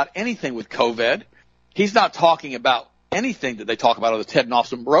talking about anything with COVID. He's not talking about anything that they talk about on the Ted and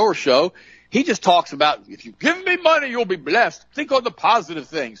Austin Brower show. He just talks about, if you give me money, you'll be blessed. Think on the positive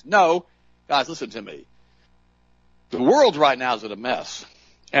things. No. Guys, listen to me. The world right now is in a mess,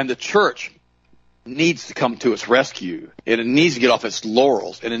 and the church needs to come to its rescue, and it needs to get off its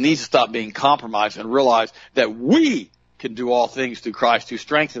laurels, and it needs to stop being compromised and realize that we can do all things through Christ who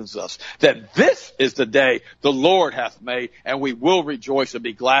strengthens us, that this is the day the Lord hath made, and we will rejoice and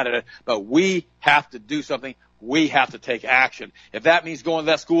be glad in it, but we have to do something. We have to take action. If that means going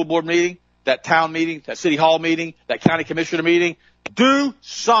to that school board meeting, that town meeting, that city hall meeting, that county commissioner meeting, do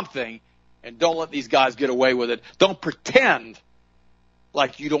something And don't let these guys get away with it. Don't pretend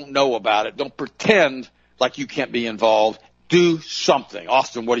like you don't know about it. Don't pretend like you can't be involved. Do something.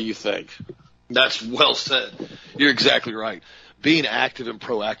 Austin, what do you think? That's well said. You're exactly right. Being active and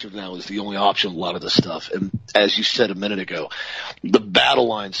proactive now is the only option in a lot of this stuff. And as you said a minute ago, the battle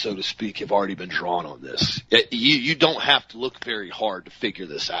lines, so to speak, have already been drawn on this. You don't have to look very hard to figure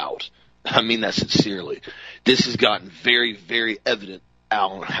this out. I mean that sincerely. This has gotten very, very evident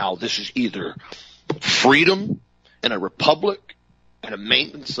on how this is either freedom and a republic and a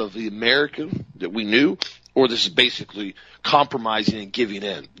maintenance of the America that we knew, or this is basically compromising and giving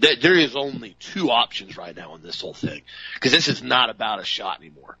in. There is only two options right now in this whole thing, because this is not about a shot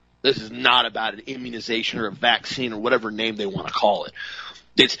anymore. This is not about an immunization or a vaccine or whatever name they want to call it.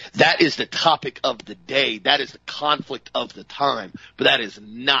 That is the topic of the day. That is the conflict of the time. But that is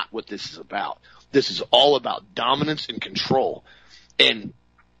not what this is about. This is all about dominance and control. And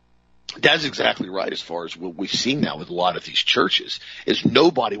that's exactly right as far as what we've seen now with a lot of these churches is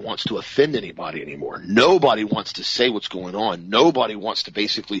nobody wants to offend anybody anymore. Nobody wants to say what's going on. Nobody wants to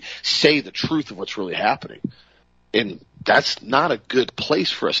basically say the truth of what's really happening. And that's not a good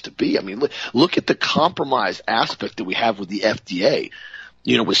place for us to be. I mean, look at the compromise aspect that we have with the FDA.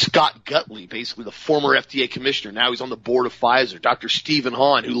 You know, with Scott Gutley, basically the former FDA commissioner. Now he's on the board of Pfizer. Dr. Stephen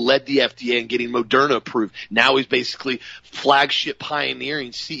Hahn, who led the FDA in getting Moderna approved. Now he's basically flagship pioneering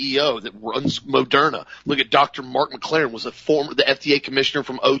CEO that runs Moderna. Look at Dr. Mark McLaren, was the FDA commissioner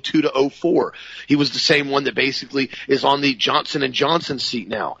from 02 to 04. He was the same one that basically is on the Johnson & Johnson seat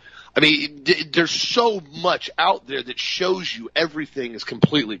now. I mean, there's so much out there that shows you everything is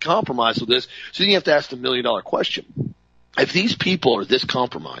completely compromised with this. So you have to ask the $1 million question. If these people are this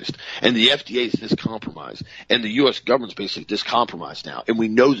compromised, and the FDA is this compromised, and the U.S. government's basically this compromised now, and we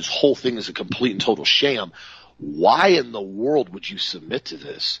know this whole thing is a complete and total sham, why in the world would you submit to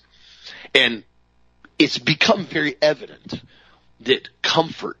this? And it's become very evident that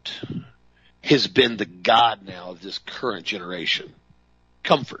comfort has been the god now of this current generation.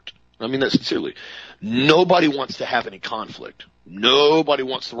 Comfort. I mean that sincerely. Nobody wants to have any conflict. Nobody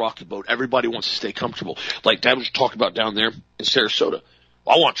wants to rock the boat. Everybody wants to stay comfortable. Like Dad was talking about down there in Sarasota.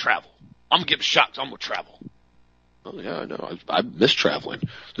 Well, I want to travel. I'm going to give a shot because I'm going to travel. Oh, yeah, I know. I miss traveling.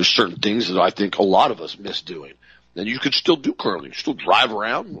 There's certain things that I think a lot of us miss doing. And you could still do currently. You still drive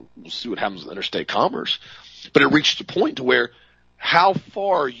around. We'll see what happens with interstate commerce. But it reached a point to where how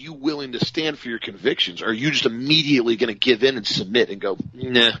far are you willing to stand for your convictions? Or are you just immediately going to give in and submit and go,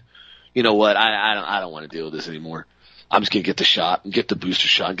 nah, you know what? I don't want to deal with this anymore. I'm just going to get the shot and get the booster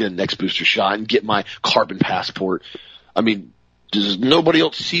shot and get the next booster shot and get my carbon passport. I mean, does nobody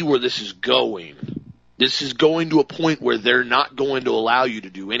else see where this is going? This is going to a point where they're not going to allow you to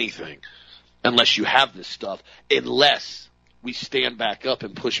do anything unless you have this stuff, unless we stand back up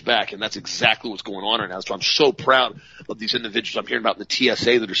and push back. And that's exactly what's going on right now. So I'm so proud of these individuals I'm hearing about in the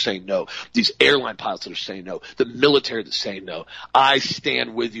TSA that are saying no, these airline pilots that are saying no, the military that's saying no. I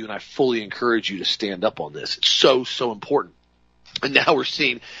stand with you, and I fully encourage you to stand up on this. It's so, so important. And now we're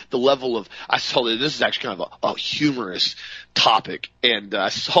seeing the level of, I saw that this is actually kind of a humorous topic, and I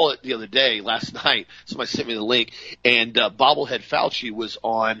saw it the other day, last night. Somebody sent me the link, and Bobblehead Fauci was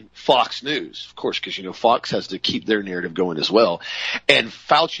on Fox News, of course, because, you know, Fox has to keep their narrative going as well. And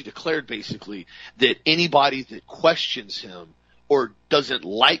Fauci declared basically that anybody that questions him or doesn't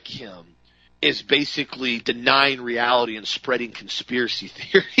like him is basically denying reality and spreading conspiracy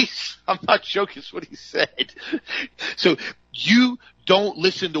theories. I'm not joking, it's what he said. So you don't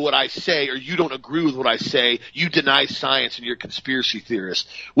listen to what I say, or you don't agree with what I say, you deny science and you're a conspiracy theorist,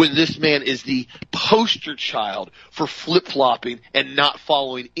 when this man is the poster child for flip-flopping and not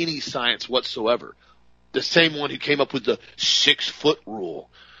following any science whatsoever. The same one who came up with the 6-foot rule.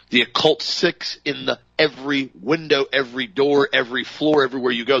 The occult 6 in every window, every door, every floor,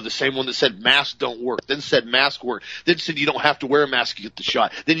 everywhere you go. The same one that said masks don't work, then said masks work, then said you don't have to wear a mask if you get the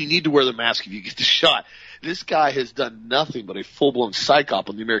shot, then you need to wear the mask if you get the shot. This guy has done nothing but a full-blown psyop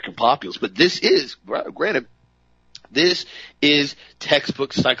on the American populace. But this is, granted, this is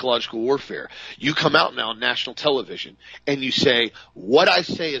textbook psychological warfare. You come out now on national television and you say, what I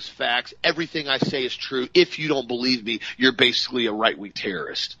say is facts, everything I say is true. If you don't believe me, you're basically a right-wing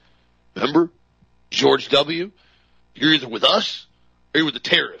terrorist. Remember? George W., you're either with us or you're with the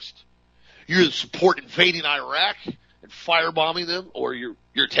terrorists. You either support invading Iraq and firebombing them, or you're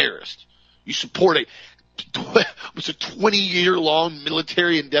a terrorist. You support it's a 20-year-long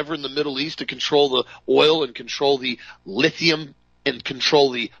military endeavor in the Middle East to control the oil and control the lithium and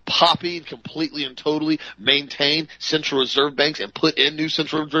control the poppy and completely and totally maintain central reserve banks and put in new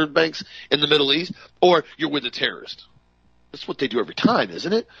central reserve banks in the Middle East, or you're with a terrorist. That's what they do every time,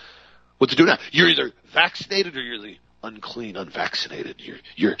 isn't it? what to do now. You're either vaccinated or you're the unclean, unvaccinated.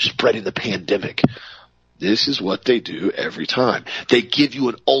 You're spreading the pandemic. This is what they do every time. They give you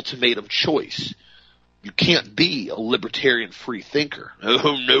an ultimatum choice. You can't be a libertarian free thinker.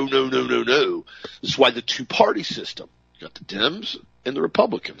 Oh, no. This is why the two-party system. You got the Dems and the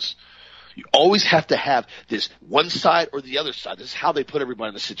Republicans. You always have to have this one side or the other side. This is how they put everybody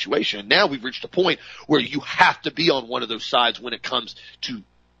in the situation. And now we've reached a point where you have to be on one of those sides when it comes to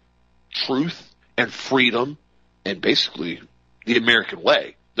truth and freedom and basically the American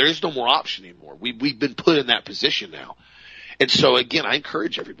way. There is no more option anymore. We've been put in that position now. And so, again, I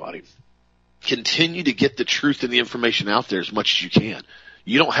encourage everybody, continue to get the truth and the information out there as much as you can.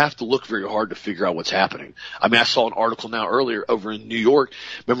 You don't have to look very hard to figure out what's happening. I mean, I saw an article now earlier over in New York.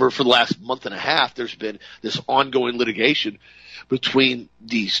 Remember, for the last month and a half, there's been this ongoing litigation between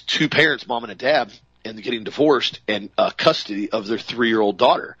these two parents, mom and a dad, and getting divorced and custody of their 3-year-old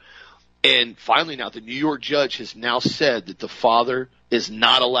daughter. And finally now, the New York judge has now said that the father is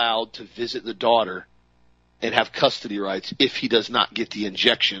not allowed to visit the daughter and have custody rights if he does not get the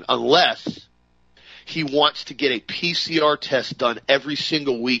injection, unless he wants to get a PCR test done every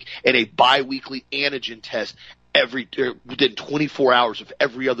single week and a biweekly antigen test within 24 hours of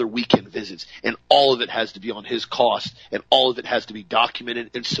every other weekend visits. And all of it has to be on his cost, and all of it has to be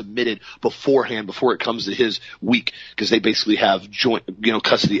documented and submitted beforehand before it comes to his week, because they basically have joint,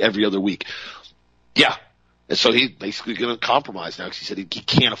 custody every other week. Yeah. And so he's basically going to compromise now, because he said he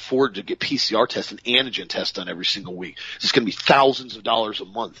can't afford to get PCR tests and antigen tests done every single week. It's going to be thousands of dollars a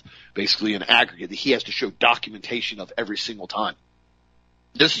month, basically in aggregate, that he has to show documentation of every single time.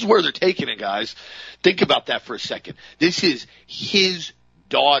 This is where they're taking it, guys. Think about that for a second. This is his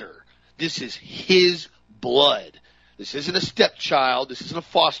daughter. This is his blood. This isn't a stepchild. This isn't a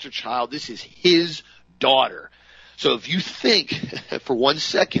foster child. This is his daughter. So if you think for 1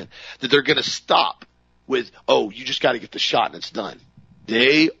 second that they're going to stop with, oh, you just got to get the shot and it's done,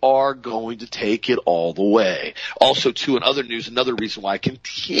 they are going to take it all the way. Also, too, in other news, another reason why I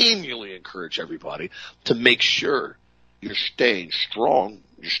continually encourage everybody to make sure you're staying strong,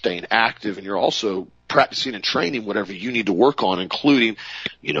 you're staying active, and you're also practicing and training whatever you need to work on, including,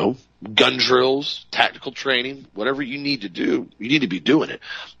 gun drills, tactical training, whatever you need to do, you need to be doing it.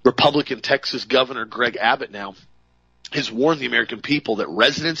 Republican Texas Governor Greg Abbott now has warned the American people that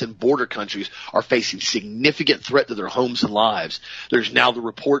residents in border countries are facing significant threat to their homes and lives. There's now the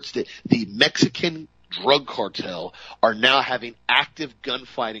reports that the Mexican drug cartel are now having active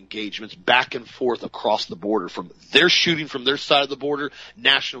gunfight engagements back and forth across the border. They're shooting from their side of the border,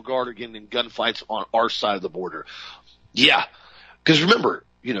 National Guard are getting in gunfights on our side of the border. Yeah, because remember,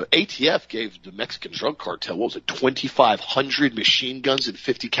 ATF gave the Mexican drug cartel, 2,500 machine guns and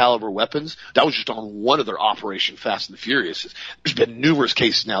 50 caliber weapons. That was just on one of their Operation Fast and the Furious. There's been numerous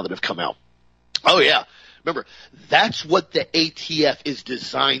cases now that have come out. Oh yeah. Remember, that's what the ATF is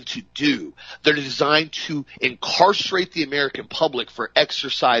designed to do. They're designed to incarcerate the American public for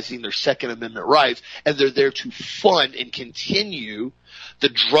exercising their Second Amendment rights, and they're there to fund and continue the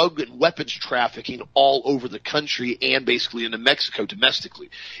drug and weapons trafficking all over the country and basically into Mexico domestically.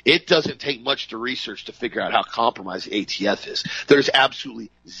 It doesn't take much to research to figure out how compromised the ATF is. There's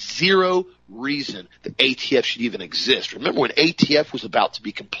absolutely zero reason the ATF should even exist. Remember when ATF was about to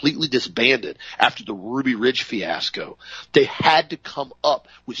be completely disbanded after the Ruby Ridge fiasco, they had to come up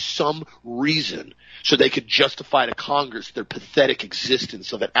with some reason so they could justify to Congress their pathetic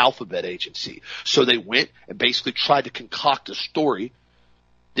existence of an alphabet agency. So they went and basically tried to concoct a story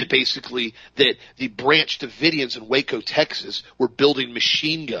that the Branch Davidians in Waco, Texas were building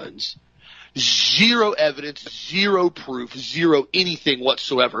machine guns. Zero evidence, zero proof, zero anything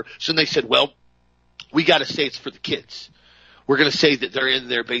whatsoever. So they said, well, we got to say it's for the kids. We're going to say that they're in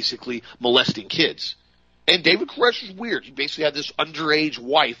there basically molesting kids. And David Koresh was weird. He basically had this underage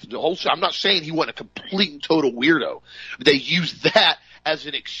wife. I'm not saying he wasn't a complete and total weirdo. But they used that as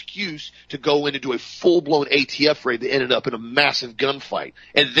an excuse to go in and do a full-blown ATF raid that ended up in a massive gunfight.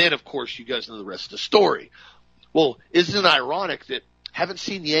 And then, of course, you guys know the rest of the story. Well, isn't it ironic that haven't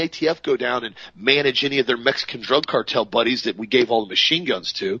seen the ATF go down and manage any of their Mexican drug cartel buddies that we gave all the machine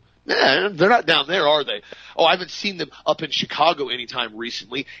guns to? Nah, they're not down there, are they? Oh, I haven't seen them up in Chicago anytime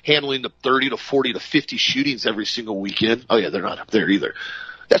recently, handling the 30 to 40 to 50 shootings every single weekend. Oh, yeah, they're not up there either.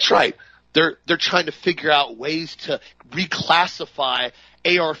 That's right. They're trying to figure out ways to reclassify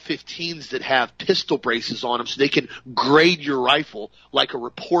AR-15s that have pistol braces on them so they can grade your rifle like a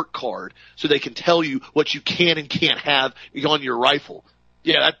report card so they can tell you what you can and can't have on your rifle.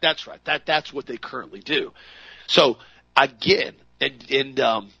 Yeah, that's right. That's what they currently do. So, again, and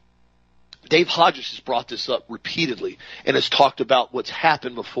Dave Hodges has brought this up repeatedly and has talked about what's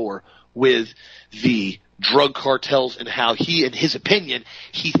happened before with the drug cartels and how he, in his opinion,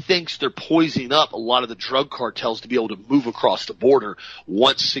 he thinks they're poisoning up a lot of the drug cartels to be able to move across the border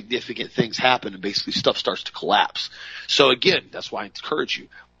once significant things happen and basically stuff starts to collapse. So again, that's why I encourage you.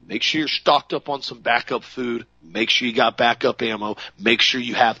 Make sure you're stocked up on some backup food. Make sure you got backup ammo. Make sure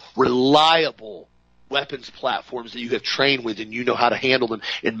you have reliable weapons platforms that you have trained with and you know how to handle them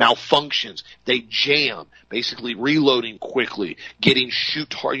in malfunctions. They jam, basically reloading quickly, getting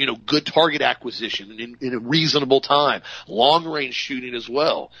good target acquisition in a reasonable time, long range shooting as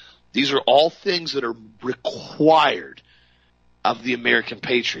well. These are all things that are required of the American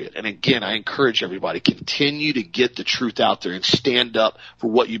patriot. And again, I encourage everybody, continue to get the truth out there and stand up for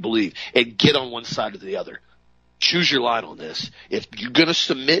what you believe and get on one side or the other. Choose your line on this. If you're going to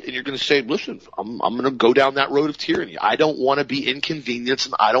submit and you're going to say, listen, I'm going to go down that road of tyranny. I don't want to be inconvenienced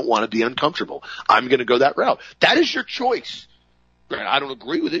and I don't want to be uncomfortable. I'm going to go that route. That is your choice. Granted, I don't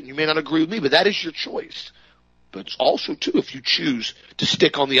agree with it and you may not agree with me, but that is your choice. But it's also, too, if you choose to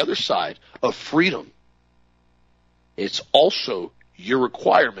stick on the other side of freedom, it's also your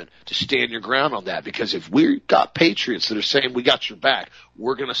requirement to stand your ground on that, because if we've got patriots that are saying we got your back,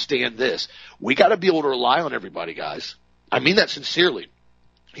 we're going to stand this. We got to be able to rely on everybody, guys. I mean that sincerely.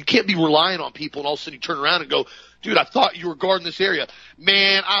 You can't be relying on people and all of a sudden you turn around and go, dude, I thought you were guarding this area.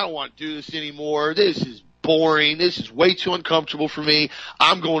 Man, I don't want to do this anymore. This is boring. This is way too uncomfortable for me.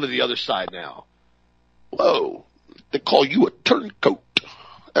 I'm going to the other side now. Whoa, they call you a turncoat.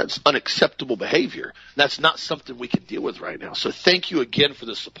 That's unacceptable behavior. That's not something we can deal with right now. So thank you again for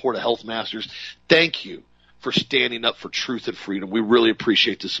the support of Health Masters. Thank you for standing up for truth and freedom. We really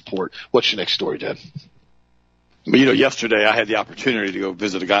appreciate the support. What's your next story, Dad? Well, yesterday I had the opportunity to go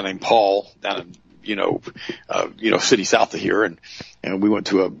visit a guy named Paul down in, city south of here. And we went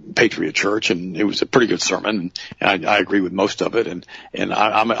to a Patriot church and it was a pretty good sermon. And I agree with most of it. And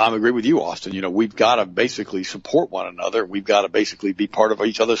I agree with you, Austin. We've got to basically support one another. We've got to basically be part of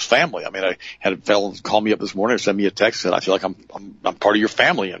each other's family. I mean, I had a fellow call me up this morning and send me a text and I feel like I'm part of your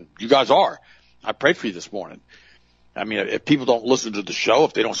family and you guys are. I prayed for you this morning. I mean, if people don't listen to the show,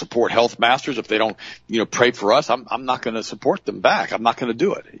 if they don't support Health Masters, if they don't, pray for us, I'm not going to support them back. I'm not going to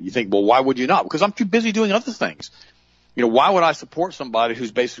do it. You think, well, why would you not? Because I'm too busy doing other things. Why would I support somebody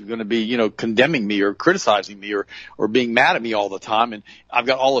who's basically going to be, condemning me or criticizing me or being mad at me all the time? And I've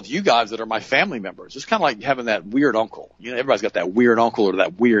got all of you guys that are my family members. It's kind of like having that weird uncle. Everybody's got that weird uncle or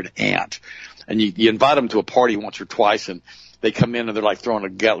that weird aunt. And you invite them to a party once or twice and they come in and they're like throwing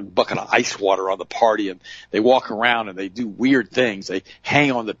a bucket of ice water on the party and they walk around and they do weird things. They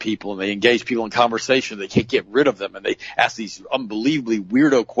hang on to people and they engage people in conversation. They can't get rid of them and they ask these unbelievably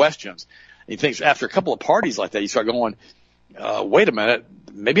weirdo questions. And you think after a couple of parties like that, you start going, wait a minute,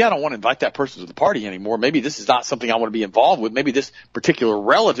 maybe I don't want to invite that person to the party anymore. Maybe this is not something I want to be involved with. Maybe this particular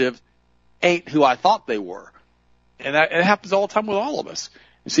relative ain't who I thought they were. And it happens all the time with all of us.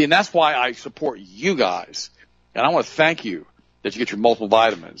 You see, and that's why I support you guys. And I want to thank you that you get your multiple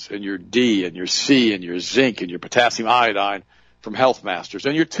vitamins and your D and your C and your zinc and your potassium iodine from Health Masters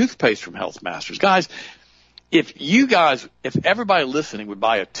and your toothpaste from Health Masters. Guys, if everybody listening would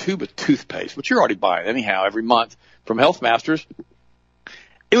buy a tube of toothpaste, which you're already buying anyhow every month from Health Masters,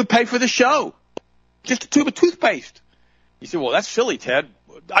 it would pay for the show. Just a tube of toothpaste. You say, well, that's silly, Ted.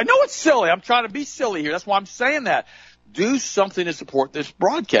 I know it's silly. I'm trying to be silly here. That's why I'm saying that. Do something to support this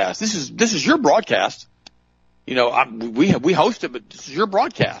broadcast. This is your broadcast. We host it, but this is your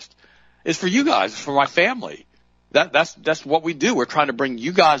broadcast. It's for you guys. It's for my family. That's what we do. We're trying to bring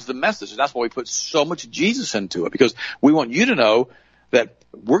you guys the message, and that's why we put so much Jesus into it, because we want you to know that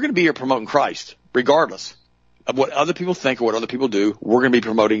we're going to be here promoting Christ, regardless of what other people think or what other people do. We're going to be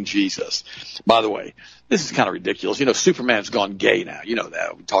promoting Jesus. By the way, this is kind of ridiculous. Superman's gone gay now. You know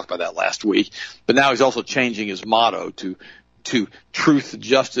that. We talked about that last week. But now he's also changing his motto to truth,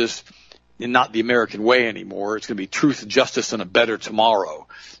 justice, and not the American way anymore. It's going to be truth, justice, and a better tomorrow.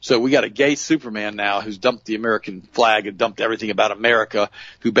 So we got a gay Superman now who's dumped the American flag and dumped everything about America,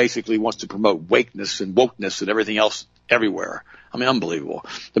 who basically wants to promote wakeness and wokeness and everything else everywhere. I mean, unbelievable.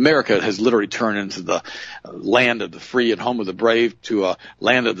 America has literally turned into the land of the free and home of the brave to a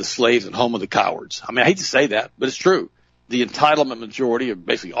land of the slaves and home of the cowards. I mean, I hate to say that, but it's true. The entitlement majority, or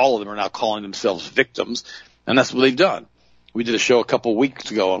basically all of them, are now calling themselves victims, and that's what they've done. We did a show a couple of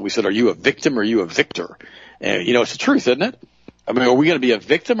weeks ago, and we said, are you a victim or are you a victor? And, it's the truth, isn't it? I mean, are we going to be a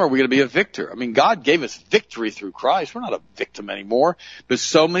victim or are we going to be a victor? I mean, God gave us victory through Christ. We're not a victim anymore, but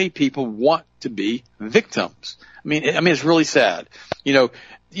so many people want to be victims. I mean, it's really sad. There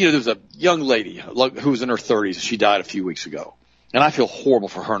was a young lady who was in her 30s. She died a few weeks ago, and I feel horrible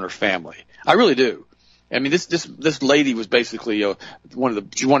for her and her family. I really do. I mean, this lady was basically she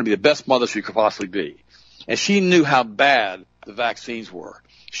wanted to be the best mother she could possibly be. And she knew how bad the vaccines were.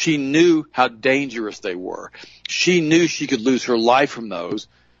 She knew how dangerous they were. She knew she could lose her life from those,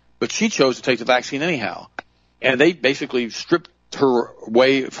 but she chose to take the vaccine anyhow. And they basically stripped her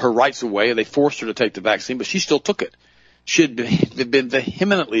rights away. They forced her to take the vaccine, but she still took it. She had been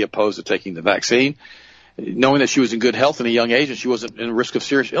vehemently opposed to taking the vaccine, knowing that she was in good health at a young age and she wasn't in risk of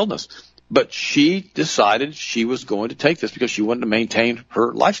serious illness. But she decided she was going to take this because she wanted to maintain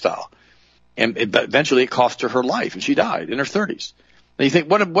her lifestyle. And eventually it cost her her life, and she died in her 30s. And you think,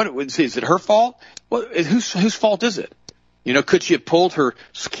 is it her fault? Well, whose fault is it? You know, could she have pulled her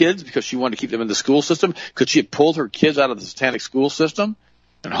kids because she wanted to keep them in the school system? Could she have pulled her kids out of the satanic school system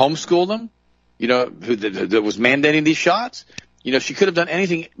and homeschooled them? You know, that was mandating these shots? You know, she could have done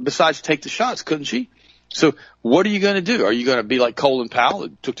anything besides take the shots, couldn't she? So what are you going to do? Are you going to be like Colin Powell, who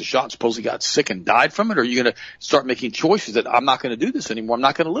took the shot and supposedly got sick and died from it? Or are you going to start making choices that I'm not going to do this anymore? I'm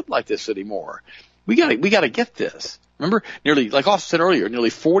not going to live like this anymore. We got to get this. Remember, like Austin said earlier, nearly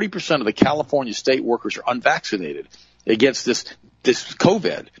 40% of the California state workers are unvaccinated against this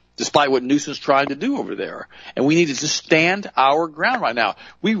COVID, despite what Newsom's trying to do over there. And we need to just stand our ground right now.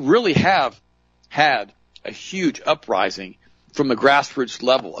 We really have had a huge uprising from the grassroots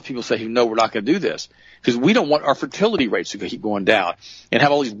level of people saying, no, we're not going to do this, because we don't want our fertility rates to keep going down and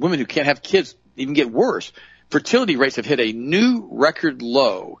have all these women who can't have kids even get worse. Fertility rates have hit a new record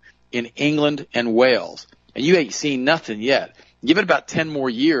low in England and Wales, and you ain't seen nothing yet. Give it about 10 more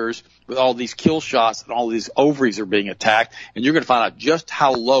years with all these kill shots and all these ovaries are being attacked, and you're going to find out just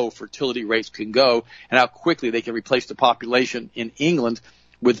how low fertility rates can go and how quickly they can replace the population in England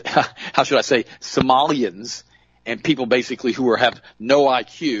with, how should I say, Somalians and people basically who have no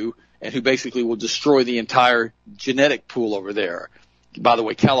IQ and who basically will destroy the entire genetic pool over there. By the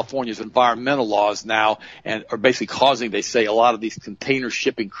way, California's environmental laws now and are basically causing, they say, a lot of these container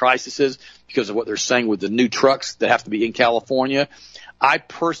shipping crises because of what they're saying with the new trucks that have to be in California. I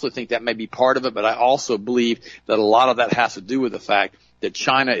personally think that may be part of it, but I also believe that a lot of that has to do with the fact that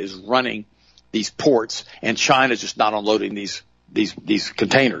China is running these ports and China is just not unloading these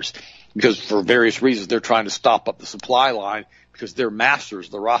containers because for various reasons they're trying to stop up the supply line because their masters,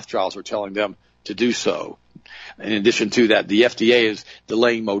 the Rothschilds, are telling them to do so. In addition to that, the FDA is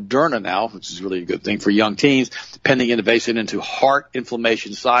delaying Moderna now, which is really a good thing for young teens, pending innovation into heart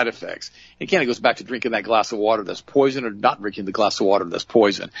inflammation side effects. Again, it goes back to drinking that glass of water that's poison or not drinking the glass of water that's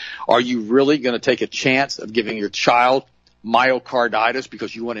poison. Are you really going to take a chance of giving your child myocarditis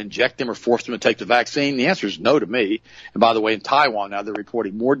because you want to inject them or force them to take the vaccine? The answer is no to me. And by the way, in Taiwan now, they're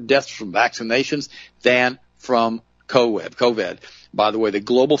reporting more deaths from vaccinations than from COVID. By the way, the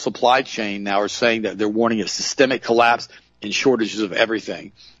global supply chain now are saying that they're warning a systemic collapse and shortages of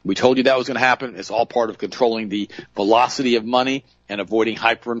everything. We told you that was going to happen. It's all part of controlling the velocity of money and avoiding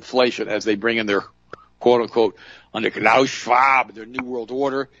hyperinflation as they bring in their quote-unquote under Klaus Schwab, their new world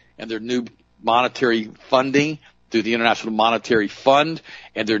order and their new monetary funding through the International Monetary Fund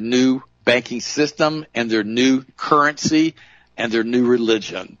and their new banking system and their new currency and their new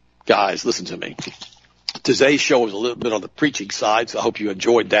religion. Guys, listen to me. Today's show was a little bit on the preaching side, so I hope you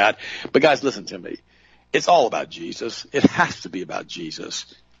enjoyed that. But guys, listen to me. It's all about Jesus. It has to be about Jesus.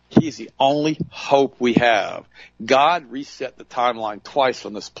 He's the only hope we have. God reset the timeline twice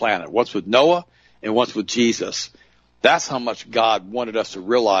on this planet, once with Noah and once with Jesus. That's how much God wanted us to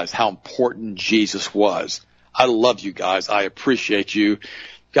realize how important Jesus was. I love you guys. I appreciate you. You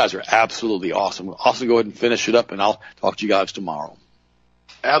guys are absolutely awesome. We'll also go ahead and finish it up, and I'll talk to you guys tomorrow.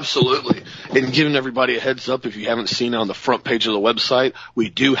 Absolutely. And giving everybody a heads up, if you haven't seen it on the front page of the website, we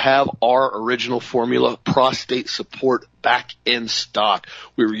do have our original formula, prostate support, back in stock.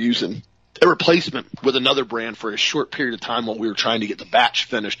 We were using a replacement with another brand for a short period of time while we were trying to get the batch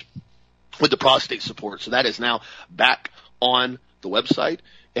finished with the prostate support. So that is now back on the website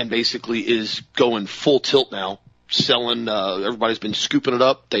and basically is going full tilt now. Selling, everybody's been scooping it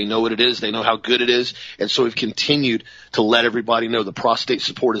up. They know what it is. They know how good it is. And so we've continued to let everybody know the prostate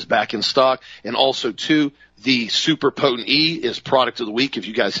support is back in stock. And also, too, the Super Potent E is product of the week. If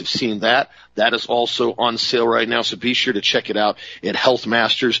you guys have seen that, that is also on sale right now. So be sure to check it out at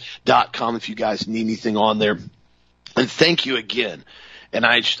healthmasters.com if you guys need anything on there. And thank you again. And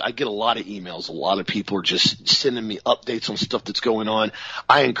I get a lot of emails. A lot of people are just sending me updates on stuff that's going on.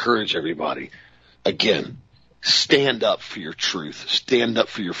 I encourage everybody, again, stand up for your truth. Stand up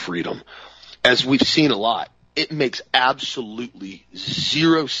for your freedom. As we've seen a lot, it makes absolutely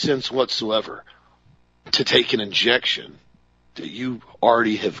zero sense whatsoever to take an injection that you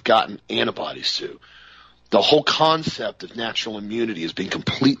already have gotten antibodies to. The whole concept of natural immunity has been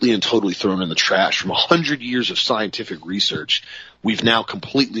completely and totally thrown in the trash. From 100 years of scientific research, we've now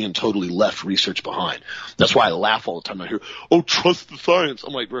completely and totally left research behind. That's why I laugh all the time. I hear, oh, trust the science.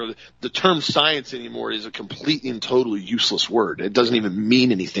 I'm like, bro, the term science anymore is a completely and totally useless word. It doesn't even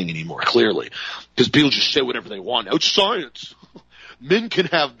mean anything anymore, clearly, because people just say whatever they want. Now, it's science. Men can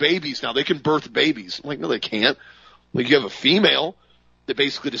have babies now. They can birth babies. I'm like, no, they can't. Like, you have a female that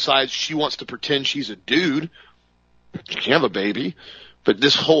basically decides she wants to pretend she's a dude. She can have a baby. But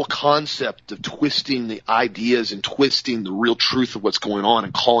this whole concept of twisting the ideas and twisting the real truth of what's going on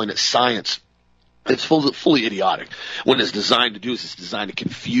and calling it science, it's fully idiotic. What it's designed to do is it's designed to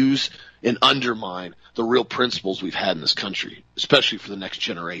confuse and undermine the real principles we've had in this country, especially for the next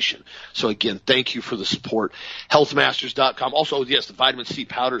generation. So again, thank you for the support. Healthmasters.com. Also, yes, the vitamin C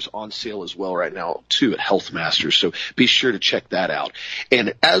powder's on sale as well right now, too, at Healthmasters. So be sure to check that out.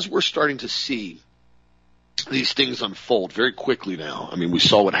 And as we're starting to see these things unfold very quickly now, I mean, we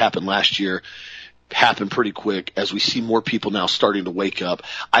saw what happened last year happen pretty quick. As we see more people now starting to wake up,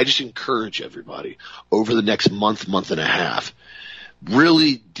 I just encourage everybody over the next month and a half,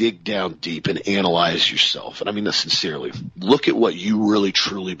 really dig down deep and analyze yourself. And I mean that sincerely. Look at what you really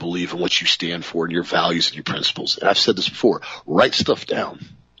truly believe and what you stand for and your values and your principles. And I've said this before. Write stuff down.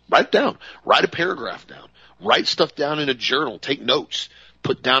 Write it down. Write a paragraph down. Write stuff down in a journal. Take notes.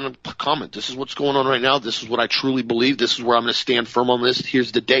 Put down a comment. This is what's going on right now. This is what I truly believe. This is where I'm going to stand firm on this.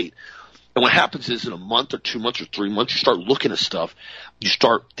 Here's the date. And what happens is in a month or 2 months or 3 months, you start looking at stuff. You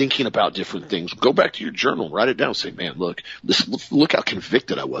start thinking about different things. Go back to your journal, write it down. Say, man, look how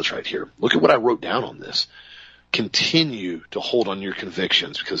convicted I was right here. Look at what I wrote down on this. Continue to hold on your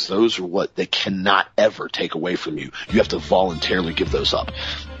convictions, because those are what they cannot ever take away from you. You have to voluntarily give those up.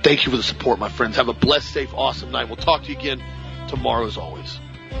 Thank you for the support, my friends. Have a blessed, safe, awesome night. We'll talk to you again tomorrow as always.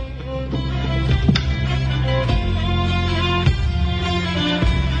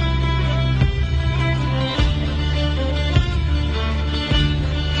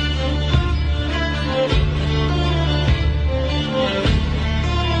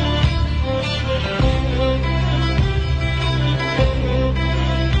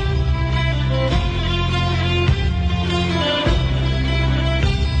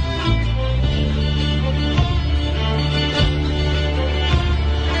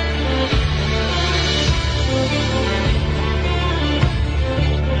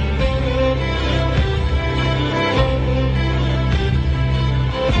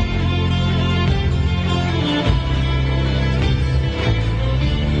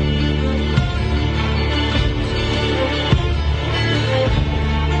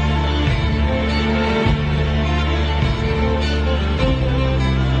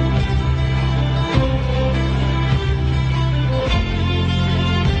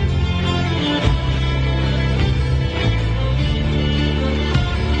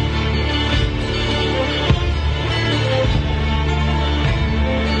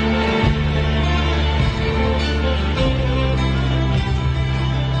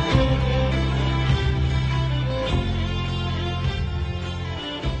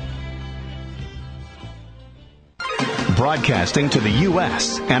 Broadcasting to the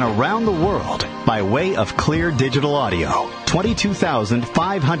U.S. and around the world by way of clear digital audio,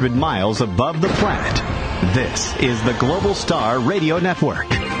 22,500 miles above the planet. This is the Global Star Radio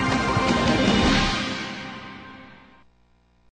Network.